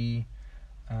would be,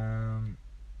 in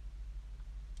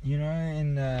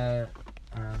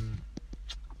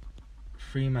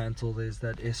Fremantle, there's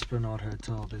that Esplanade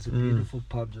Hotel. There's a beautiful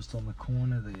pub just on the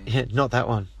corner there. Yeah, not that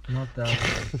one. Not that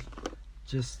one.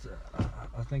 Just,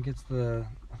 I think it's the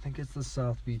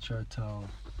South Beach Hotel.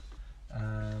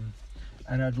 And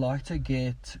I'd like to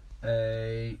get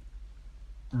a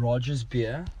Rogers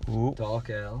beer, dark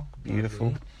ale.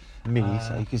 Beautiful. Mini,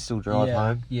 so you can still drive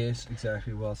home. Yes,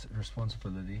 exactly. Well,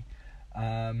 responsibility.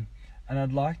 And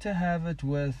I'd like to have it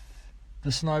with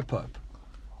the Snow Pope.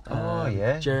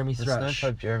 Jeremy Thrush. The Snow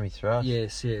Pope, Jeremy Thrush.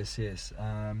 Yes.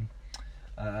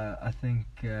 I think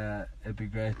it'd be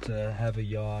great to have a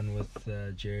yarn with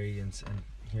Jerry and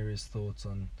hear his thoughts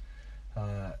on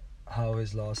how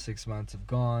his last 6 months have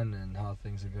gone and how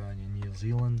things are going in New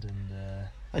Zealand.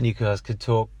 And you guys could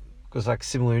talk, because like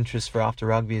similar interests for after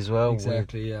rugby as well.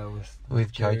 Exactly,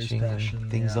 with coaching passion,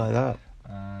 and things like that.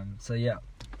 So yeah.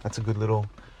 That's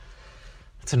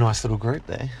a nice little group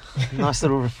there. Nice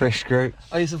little refreshed group.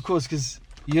 Oh yes, of course, because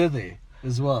you're there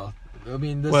as well. I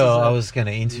mean, I was going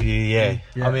to interview. Yeah.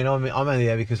 I mean, I'm only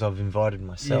there because I've invited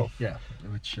myself. Yeah.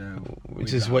 Which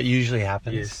is what usually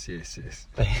happens. Yes.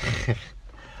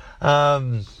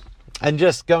 And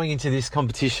just going into this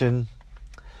competition,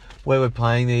 where we're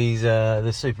playing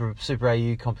the Super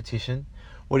AU competition,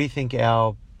 what do you think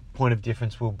our point of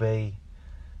difference will be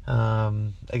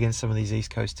against some of these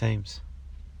East Coast teams?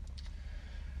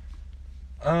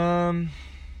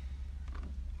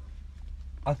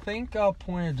 I think our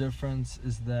point of difference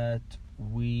is that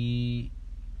we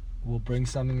will bring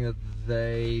something that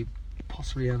they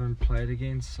possibly haven't played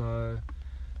against. So,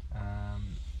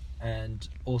 and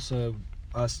also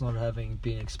us not having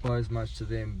been exposed much to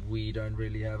them, we don't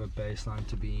really have a baseline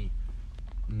to be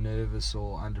nervous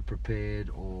or underprepared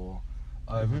or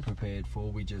overprepared for.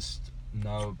 We just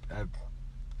are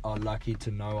lucky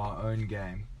to know our own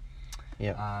game.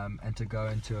 Yeah. And to go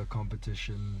into a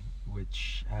competition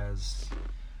which has,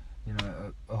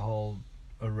 a whole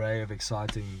array of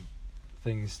exciting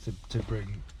things to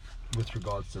bring with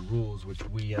regards to rules, which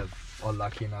we are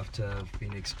lucky enough to have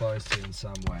been exposed to in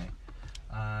some way.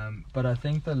 But I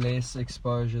think the less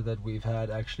exposure that we've had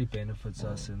actually benefits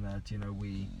us in that,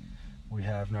 we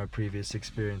have no previous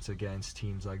experience against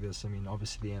teams like this. I mean,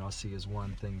 obviously the NRC is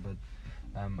one thing, but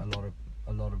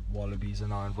a lot of Wallabies are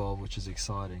now involved, which is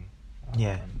exciting.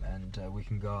 And we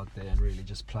can go out there and really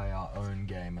just play our own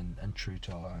game and true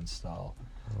to our own style.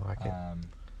 I like it.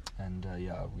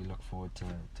 We look forward to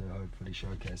hopefully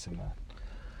showcasing that.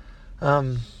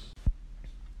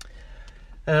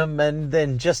 And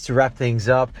then just to wrap things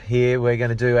up here, we're going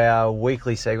to do our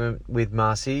weekly segment with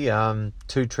Marcy,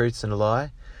 2 Truths and a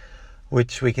Lie,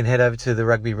 which we can head over to the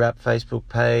Rugby Rap Facebook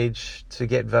page to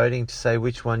get voting to say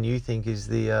which one you think is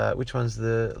which one's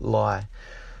the lie.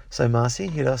 So Marcy,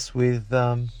 hit us with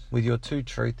your 2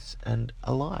 truths and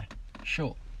a lie.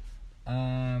 Sure.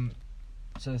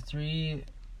 So 3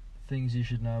 things you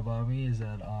should know about me is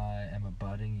that I am a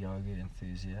budding yoga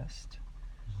enthusiast.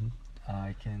 Mm-hmm.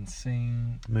 I can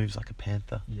sing... Moves like a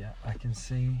panther. Yeah, I can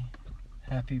sing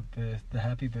the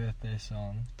Happy Birthday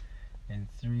song in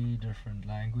 3 different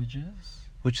languages.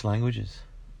 Which languages?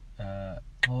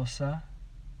 Xhosa,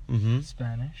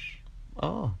 Spanish,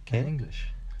 okay. and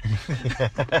English.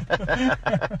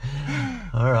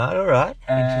 all right.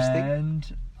 Interesting.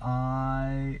 And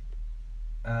I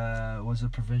was a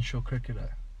provincial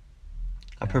cricketer.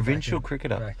 Provincial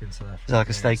cricketer? Back in South Africa. Is it like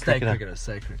a state cricketer?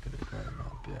 State cricketer, growing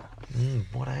up, yeah.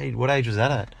 What age was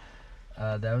that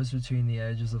at? That was between the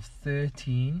ages of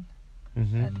 13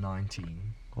 and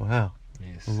 19. Wow.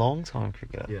 Yes. Long time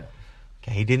cricketer. Yeah.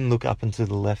 Okay, he didn't look up and to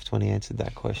the left when he answered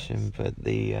that question, but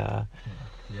the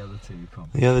The other two you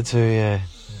can't. the other two, yeah.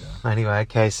 Yeah. Anyway,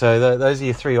 okay, so those are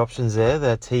your three options there.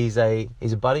 That he's a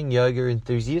budding yoga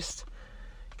enthusiast.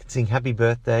 Can sing Happy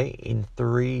Birthday in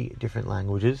 3 different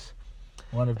languages.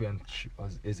 One of them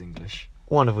is English.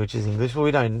 One of which is English. Well,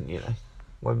 we don't,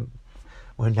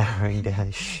 we're narrowing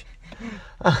down.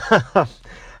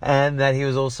 And that he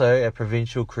was also a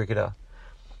provincial cricketer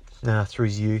through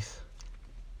his youth.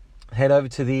 Head over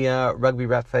to the Rugby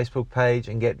Rap Facebook page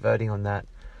and get voting on that.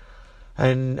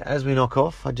 And as we knock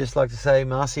off, I'd just like to say,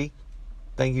 Marcy,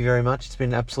 thank you very much. It's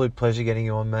been an absolute pleasure getting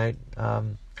you on, mate. I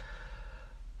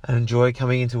enjoy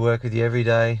coming into work with you every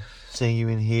day, seeing you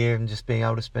in here and just being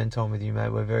able to spend time with you, mate.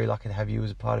 We're very lucky to have you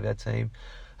as a part of our team.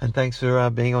 And thanks for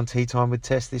being on Tea Time with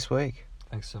Tess this week.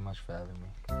 Thanks so much for having me.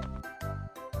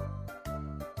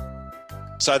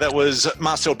 So that was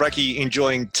Marcel Brache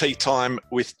enjoying Tea Time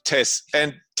with Tess.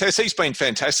 And Tess, he's been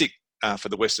fantastic for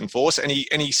the Western Force, and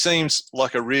he seems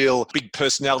like a real big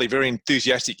personality, very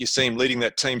enthusiastic. You see him leading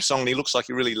that team song, and he looks like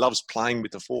he really loves playing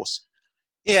with the Force.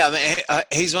 Yeah, I mean,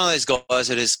 he's one of those guys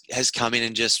that has come in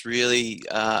and just really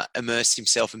immersed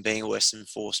himself in being a Western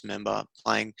Force member,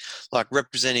 playing, like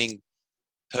representing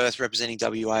Perth, representing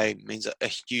WA means a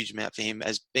huge amount for him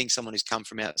as being someone who's come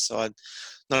from outside,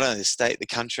 not only the state, the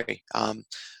country.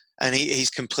 And he's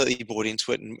completely bought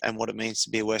into it and what it means to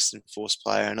be a Western Force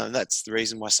player. And that's the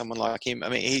reason why someone like him, I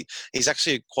mean, he's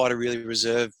actually quite a really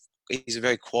reserved, he's a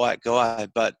very quiet guy,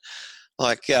 but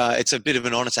like it's a bit of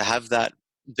an honour to have that,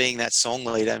 being that song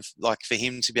leader, and like for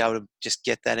him to be able to just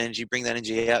get that energy, bring that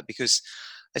energy out, because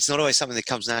it's not always something that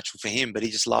comes natural for him, but he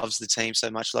just loves the team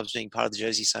so much, loves being part of the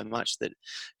jersey so much that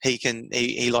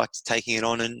he likes taking it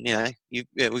on. And,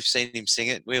 we've seen him sing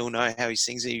it. We all know how he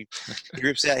sings it. He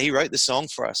rips out. He wrote the song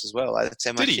for us as well. That's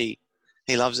how much he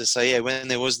loves it. So, yeah, when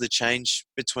there was the change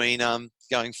between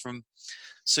going from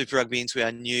Super Rugby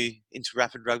into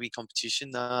Rapid Rugby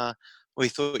competition, we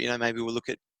thought, maybe we'll look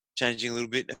at changing a little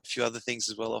bit, a few other things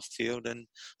as well off field. And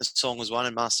the song was one,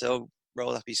 and Marcel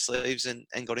rolled up his sleeves and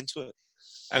got into it.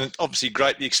 And obviously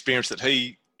great the experience that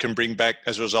he can bring back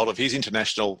as a result of his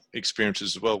international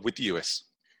experiences as well with the US.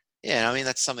 Yeah, I mean,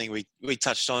 that's something we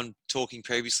touched on talking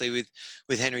previously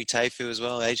with Henry Taifu as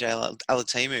well, AJ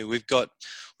Alatimu. We've got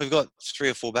 3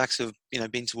 or 4 backs who've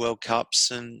been to World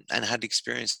Cups and had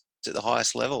experience at the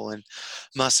highest level. And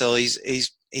Marcel, he's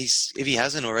if he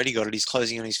hasn't already got it, he's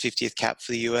closing on his 50th cap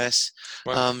for the US.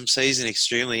 Wow. So he's an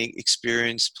extremely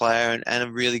experienced player and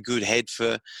a really good head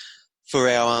for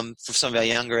some of our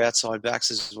younger outside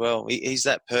backs as well. He's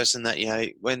that person that,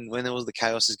 when there was the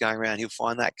chaos is going around, he'll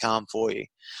find that calm for you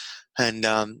and,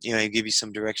 he'll give you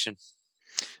some direction.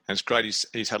 And it's great.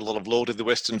 He's had a lot of loyalty to the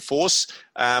Western Force.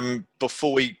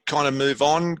 Before we kind of move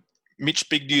on, Mitch,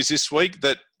 big news this week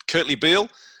that Kurtley Beale,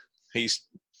 he's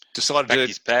decided packed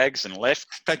his bags and left.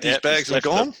 Packed his bags and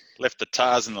gone. Left the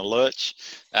Tars in the lurch.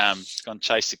 Gone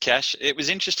chase the cash. It was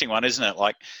an interesting one, isn't it?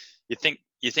 Like you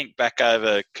think back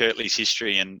over Kurtley's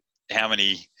history and how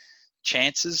many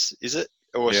chances is it,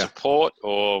 or support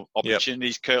or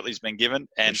opportunities Kurtley's been given,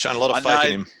 and shown a lot of faith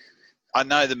in him. I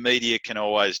know the media can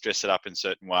always dress it up in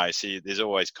certain ways. See, there's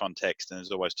always context and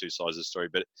there's always two sides of the story.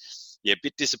 But yeah, a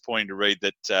bit disappointing to read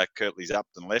that Kurtley's up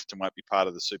and left and won't be part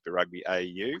of the Super Rugby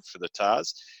AU for the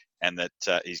Tars, and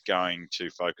that he's going to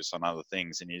focus on other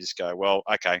things. And you just go, well,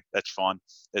 okay, that's fine.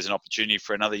 There's an opportunity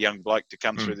for another young bloke to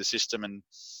come through the system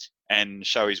and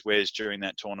show his wares during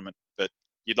that tournament. But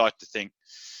you'd like to think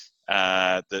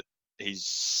that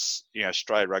he's,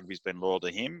 Australia Rugby's been loyal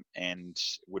to him, and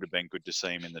would have been good to see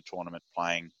him in the tournament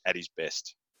playing at his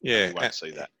best. Yeah, we won't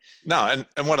see that. No,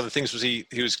 and one of the things was he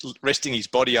was resting his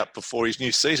body up before his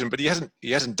new season, but he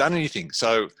hasn't done anything.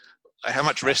 So, how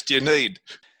much rest do you need?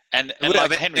 And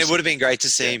it would have been great to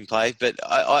see him play, but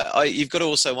you've got to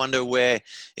also wonder where,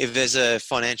 if there's a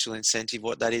financial incentive,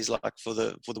 what that is like for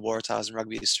the Waratahs and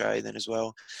Rugby Australia then as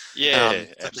well. Yeah,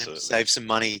 absolutely. Save some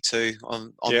money too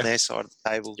on their side of the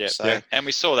table. Yeah. So, and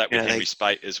we saw that with Henry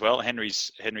Spate as well.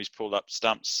 Henry's pulled up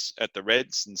stumps at the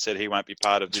Reds and said he won't be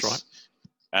part of this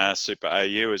Super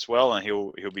AU as well, and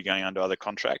he'll be going under other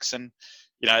contracts, and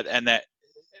and that.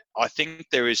 I think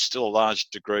there is still a large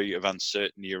degree of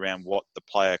uncertainty around what the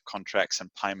player contracts and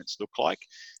payments look like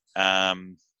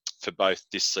for both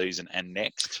this season and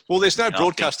next. Well, there's no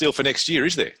broadcast deal for next year,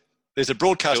 is there? There's a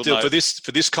broadcast deal for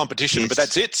this competition, but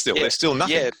that's it still. There's still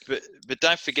nothing. Yeah, but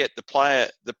don't forget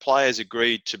the players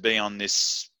agreed to be on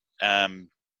this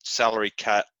salary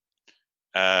cut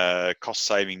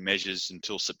cost-saving measures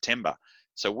until September.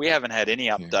 So we haven't had any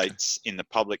updates in the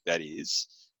public, that is,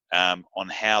 on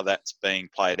how that's being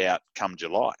played out come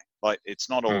July. Like, it's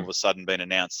not all of a sudden been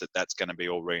announced that that's going to be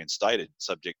all reinstated,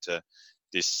 subject to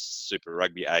this Super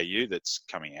Rugby AU that's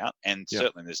coming out. And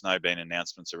certainly there's no been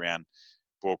announcements around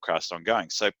broadcast ongoing.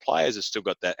 So players have still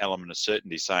got that element of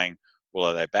certainty saying, well,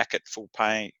 are they back at full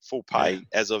pay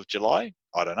as of July?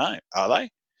 I don't know. Are they?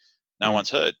 No one's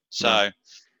heard. So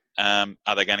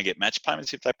are they going to get match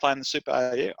payments if they play in the Super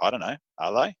AU? I don't know.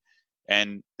 Are they?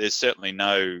 And there's certainly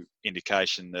no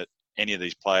indication that any of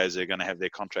these players are going to have their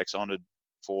contracts honoured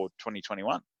for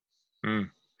 2021.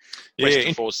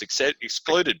 Western Force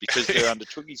excluded because they're under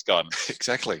Twiggy's guidance.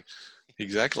 Exactly.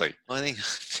 I think,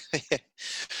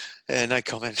 no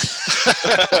comment.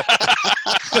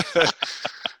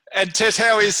 And Tess,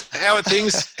 how are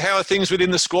things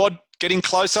within the squad? Getting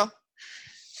closer?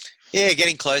 Yeah,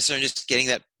 getting closer and just getting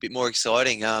that bit more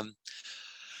exciting.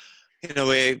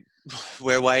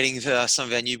 We're waiting for some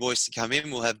of our new boys to come in.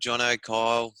 We'll have Jono,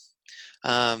 Kyle,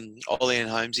 Ollie and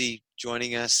Holmesy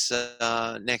joining us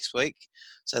next week.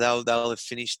 So they'll have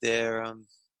finished their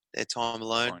time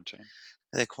alone,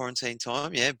 their quarantine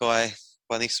time, by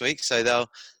next week. So they'll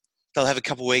have a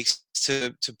couple of weeks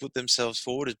to put themselves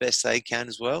forward as best they can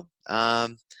as well.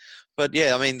 But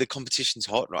yeah, I mean, the competition's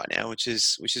hot right now, which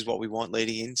is what we want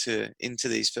leading into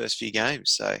these first few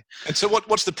games. So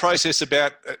what's the process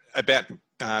about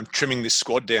trimming this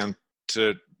squad down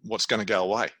to what's going to go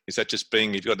away? Is that just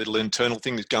you've got a little internal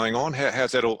thing that's going on?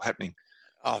 How's that all happening?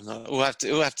 Oh no, we'll have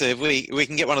to. If we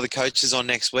can get one of the coaches on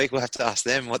next week, we'll have to ask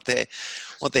them what their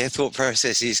thought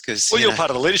process is. Because you're part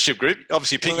of the leadership group,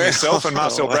 obviously picking yourself and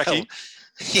Marcel Brache.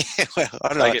 Yeah, well, I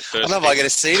don't know if I get a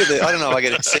seat at the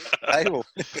table.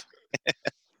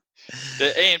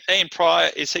 Ian Pryor,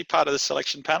 is he part of the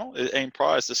selection panel? Ian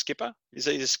Pryor is the skipper. Is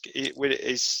he? Is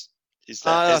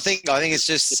that? I think it's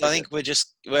just. I think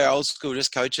we're old school,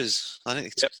 just coaches. I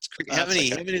think. How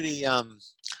many of the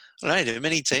I don't know. Do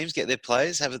many teams get their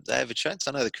players have a chance?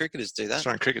 I know the cricketers do that.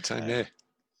 Australian cricket team, yeah.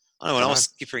 I know when I was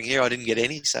skippering here, I didn't get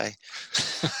any say.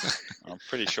 I'm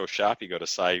pretty sure Sharpie got a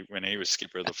say when he was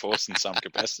skipper of the Force in some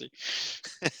capacity.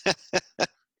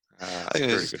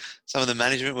 Some of the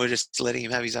management were just letting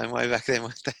him have his own way back then,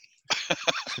 weren't they?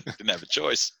 Didn't have a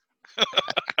choice.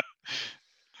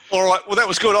 All right. Well, that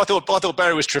was good. I thought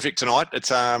Barry was terrific tonight. It's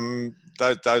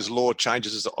those law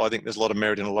changes. I think there's a lot of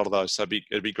merit in a lot of those. So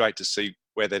it'd be great to see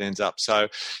where that ends up. So,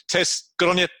 Tess, good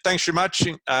on you. Thanks very much.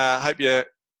 Hope you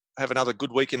have another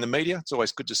good week in the media. It's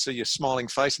always good to see your smiling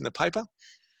face in the paper.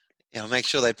 Yeah, I'll make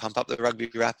sure they pump up the rugby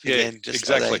wrap again.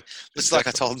 Exactly. Like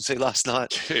I told them to last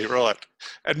night. Yeah, right.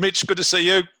 And Mitch, good to see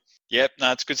you. Yep,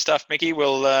 no, it's good stuff, Mickey.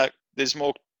 Well, there's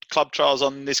more club trials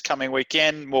on this coming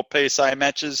weekend, more PSA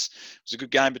matches. It was a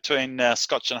good game between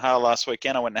Scotch and Hale last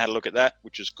weekend. I went and had a look at that,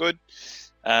 which was good.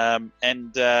 We're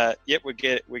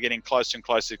getting closer and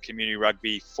closer to community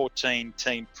rugby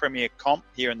 14-team Premier Comp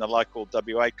here in the local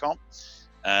WA Comp.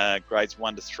 Grades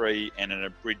 1 to 3 and an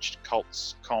abridged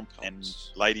Colts Comp and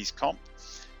Ladies Comp.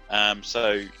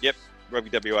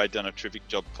 Rugby WA done a terrific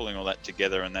job pulling all that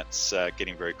together, and that's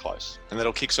getting very close. And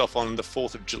that'll kicks off on the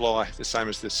 4th of July, the same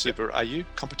as the Super AU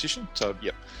competition. So,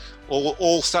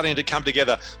 all starting to come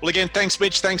together. Well, again, thanks,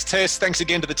 Mitch. Thanks, Tess. Thanks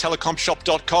again to the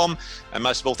telecomshop.com. And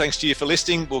most of all, thanks to you for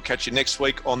listening. We'll catch you next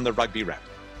week on the Rugby Wrap.